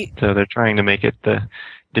 But So they're trying to make it the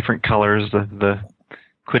different colors of the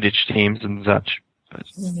Quidditch teams and such. But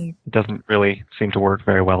it doesn't really seem to work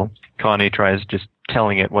very well. Connie tries just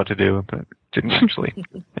telling it what to do, but it didn't actually.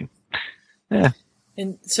 Yeah.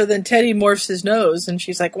 And so then Teddy morphs his nose, and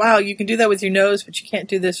she's like, wow, you can do that with your nose, but you can't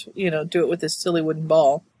do this, do it with this silly wooden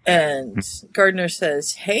ball. And Gardner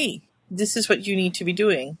says, hey, this is what you need to be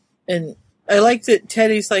doing. And I like that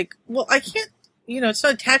Teddy's like, well, I can't, it's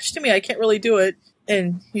not attached to me. I can't really do it.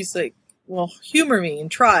 And he's like, well, humor me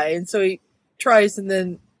and try. And so he tries, and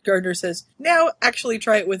then Gardner says, now actually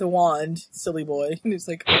try it with a wand, silly boy. And he's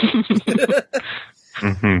like,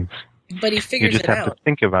 But he figures you just it have out. to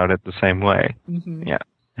think about it the same way. Yeah.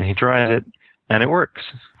 And he tries it, and it works.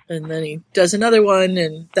 And then he does another one,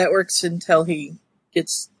 and that works until he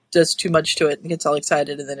does too much to it and gets all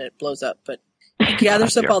excited, and then it blows up. But he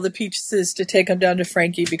gathers up all the pieces to take them down to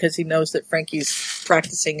Frankie, because he knows that Frankie's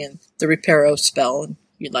practicing in the Reparo spell, and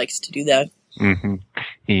he likes to do that.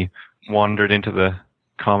 He wandered into the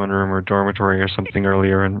common room or dormitory or something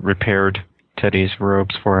earlier and repaired Teddy's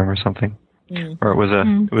robes for him or something. Or it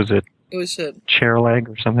was a chair leg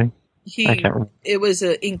or something. I can't remember. It was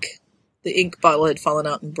the ink bottle had fallen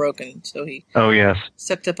out and broken, so he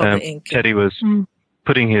sucked up all the ink. Teddy was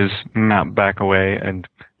putting his map back away and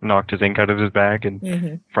knocked his ink out of his bag,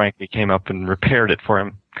 and Frankie came up and repaired it for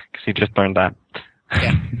him, because he just learned that.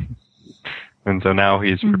 Yeah. And so now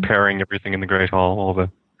he's repairing everything in the Great Hall, all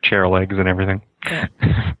the chair legs and everything. Yeah.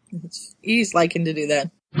 He's liking to do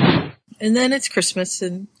that. And then it's Christmas,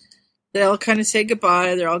 and they all kind of say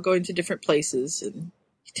goodbye. They're all going to different places, and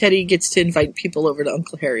Teddy gets to invite people over to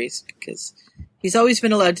Uncle Harry's, because he's always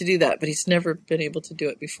been allowed to do that, but he's never been able to do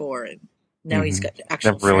it before, and now he's got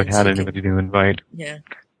actual Never really friends had he can- anybody to invite. Yeah,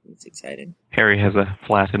 he's excited. Harry has a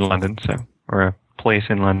flat in London, or a place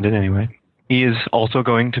in London anyway. He is also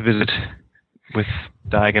going to visit with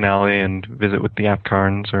Diagon Alley and visit with the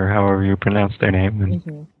Apcarns, or however you pronounce their name.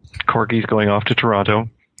 And Corky's going off to Toronto.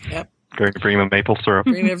 Yep. Going to bring him a maple syrup.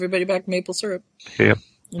 Bring everybody back maple syrup. Yep.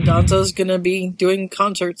 And Donzo's gonna be doing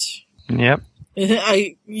concerts. Yep.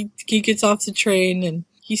 He gets off the train, and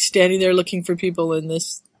he's standing there looking for people, and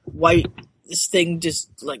this thing just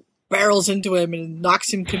like barrels into him and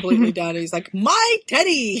knocks him completely down. And he's like, "My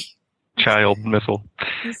Teddy!" Child missile.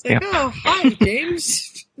 He's like, "Oh, hi,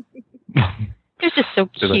 James." It's just so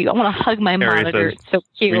cute. I want to hug my Harry monitor. says, It's so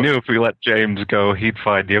cute. We knew if we let James go, he'd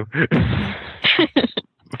find you.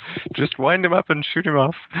 Just wind him up and shoot him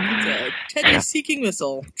off. Teddy's seeking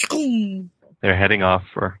missile. They're heading off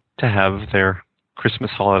to have their Christmas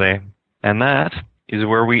holiday. And that is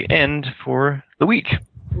where we end for the week.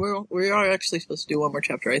 We are actually supposed to do one more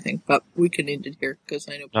chapter, I think, but we can end it here because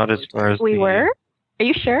I know. Not as far as we were. Are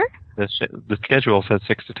you sure? The schedule says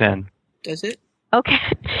 6 to 10. Does it? Okay.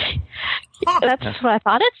 That's what I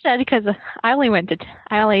thought it said because I only did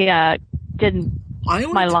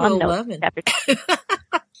my lawn notes.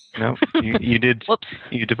 No, you did.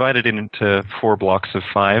 You divided it into 4 blocks of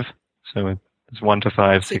 5, so it's 1 to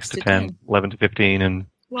 5, 6 to 10, 11 to 15, and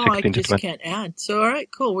 16 to 20. I just can't add. So, all right,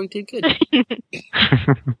 cool. We did good.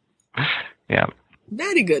 Yeah.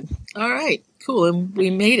 Very good. All right, cool. And we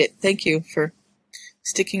made it. Thank you for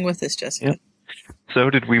sticking with us, Jessica. Yeah. So,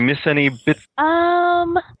 did we miss any bits?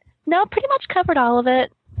 No, pretty much covered all of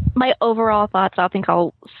it. My overall thoughts, I think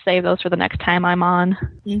I'll save those for the next time I'm on.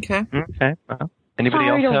 Okay. Okay. Well, anybody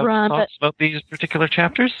else have thoughts about these particular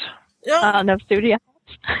chapters? No studio.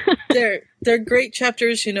 They're great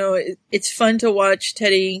chapters. You know, it's fun to watch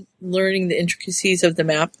Teddy learning the intricacies of the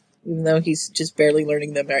map, even though he's just barely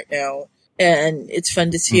learning them right now. And it's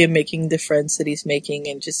fun to see him making the friends that he's making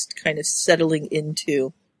and just kind of settling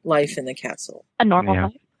into life in the castle. A normal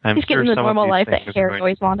life. He's getting the normal life that Harry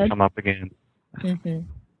always wanted. Come up again. Mm-hmm.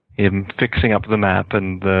 Him fixing up the map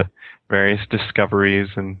and the various discoveries,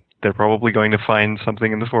 and they're probably going to find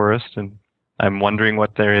something in the forest, and I'm wondering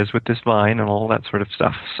what there is with this vine and all that sort of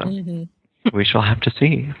stuff. So we shall have to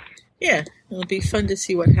see. Yeah, it'll be fun to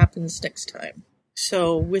see what happens next time.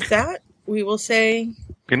 So with that, we will say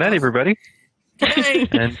good night, everybody. Good night.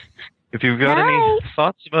 And if you've got any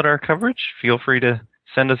thoughts about our coverage, feel free to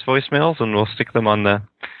send us voicemails, and we'll stick them on the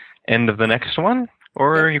end of the next one.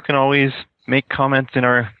 Or you can always make comments in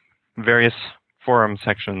our various forum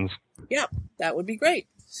sections. Yep, that would be great.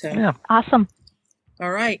 So yeah. Awesome.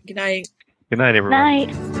 All right. Good night. Good night, everyone.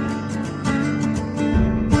 Night.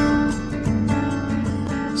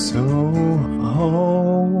 So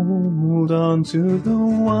hold on to the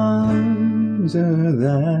wonder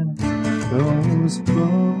that those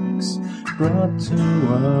books brought to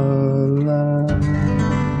our lives.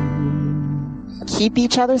 Keep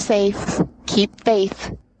each other safe. Keep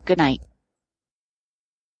faith. Good night.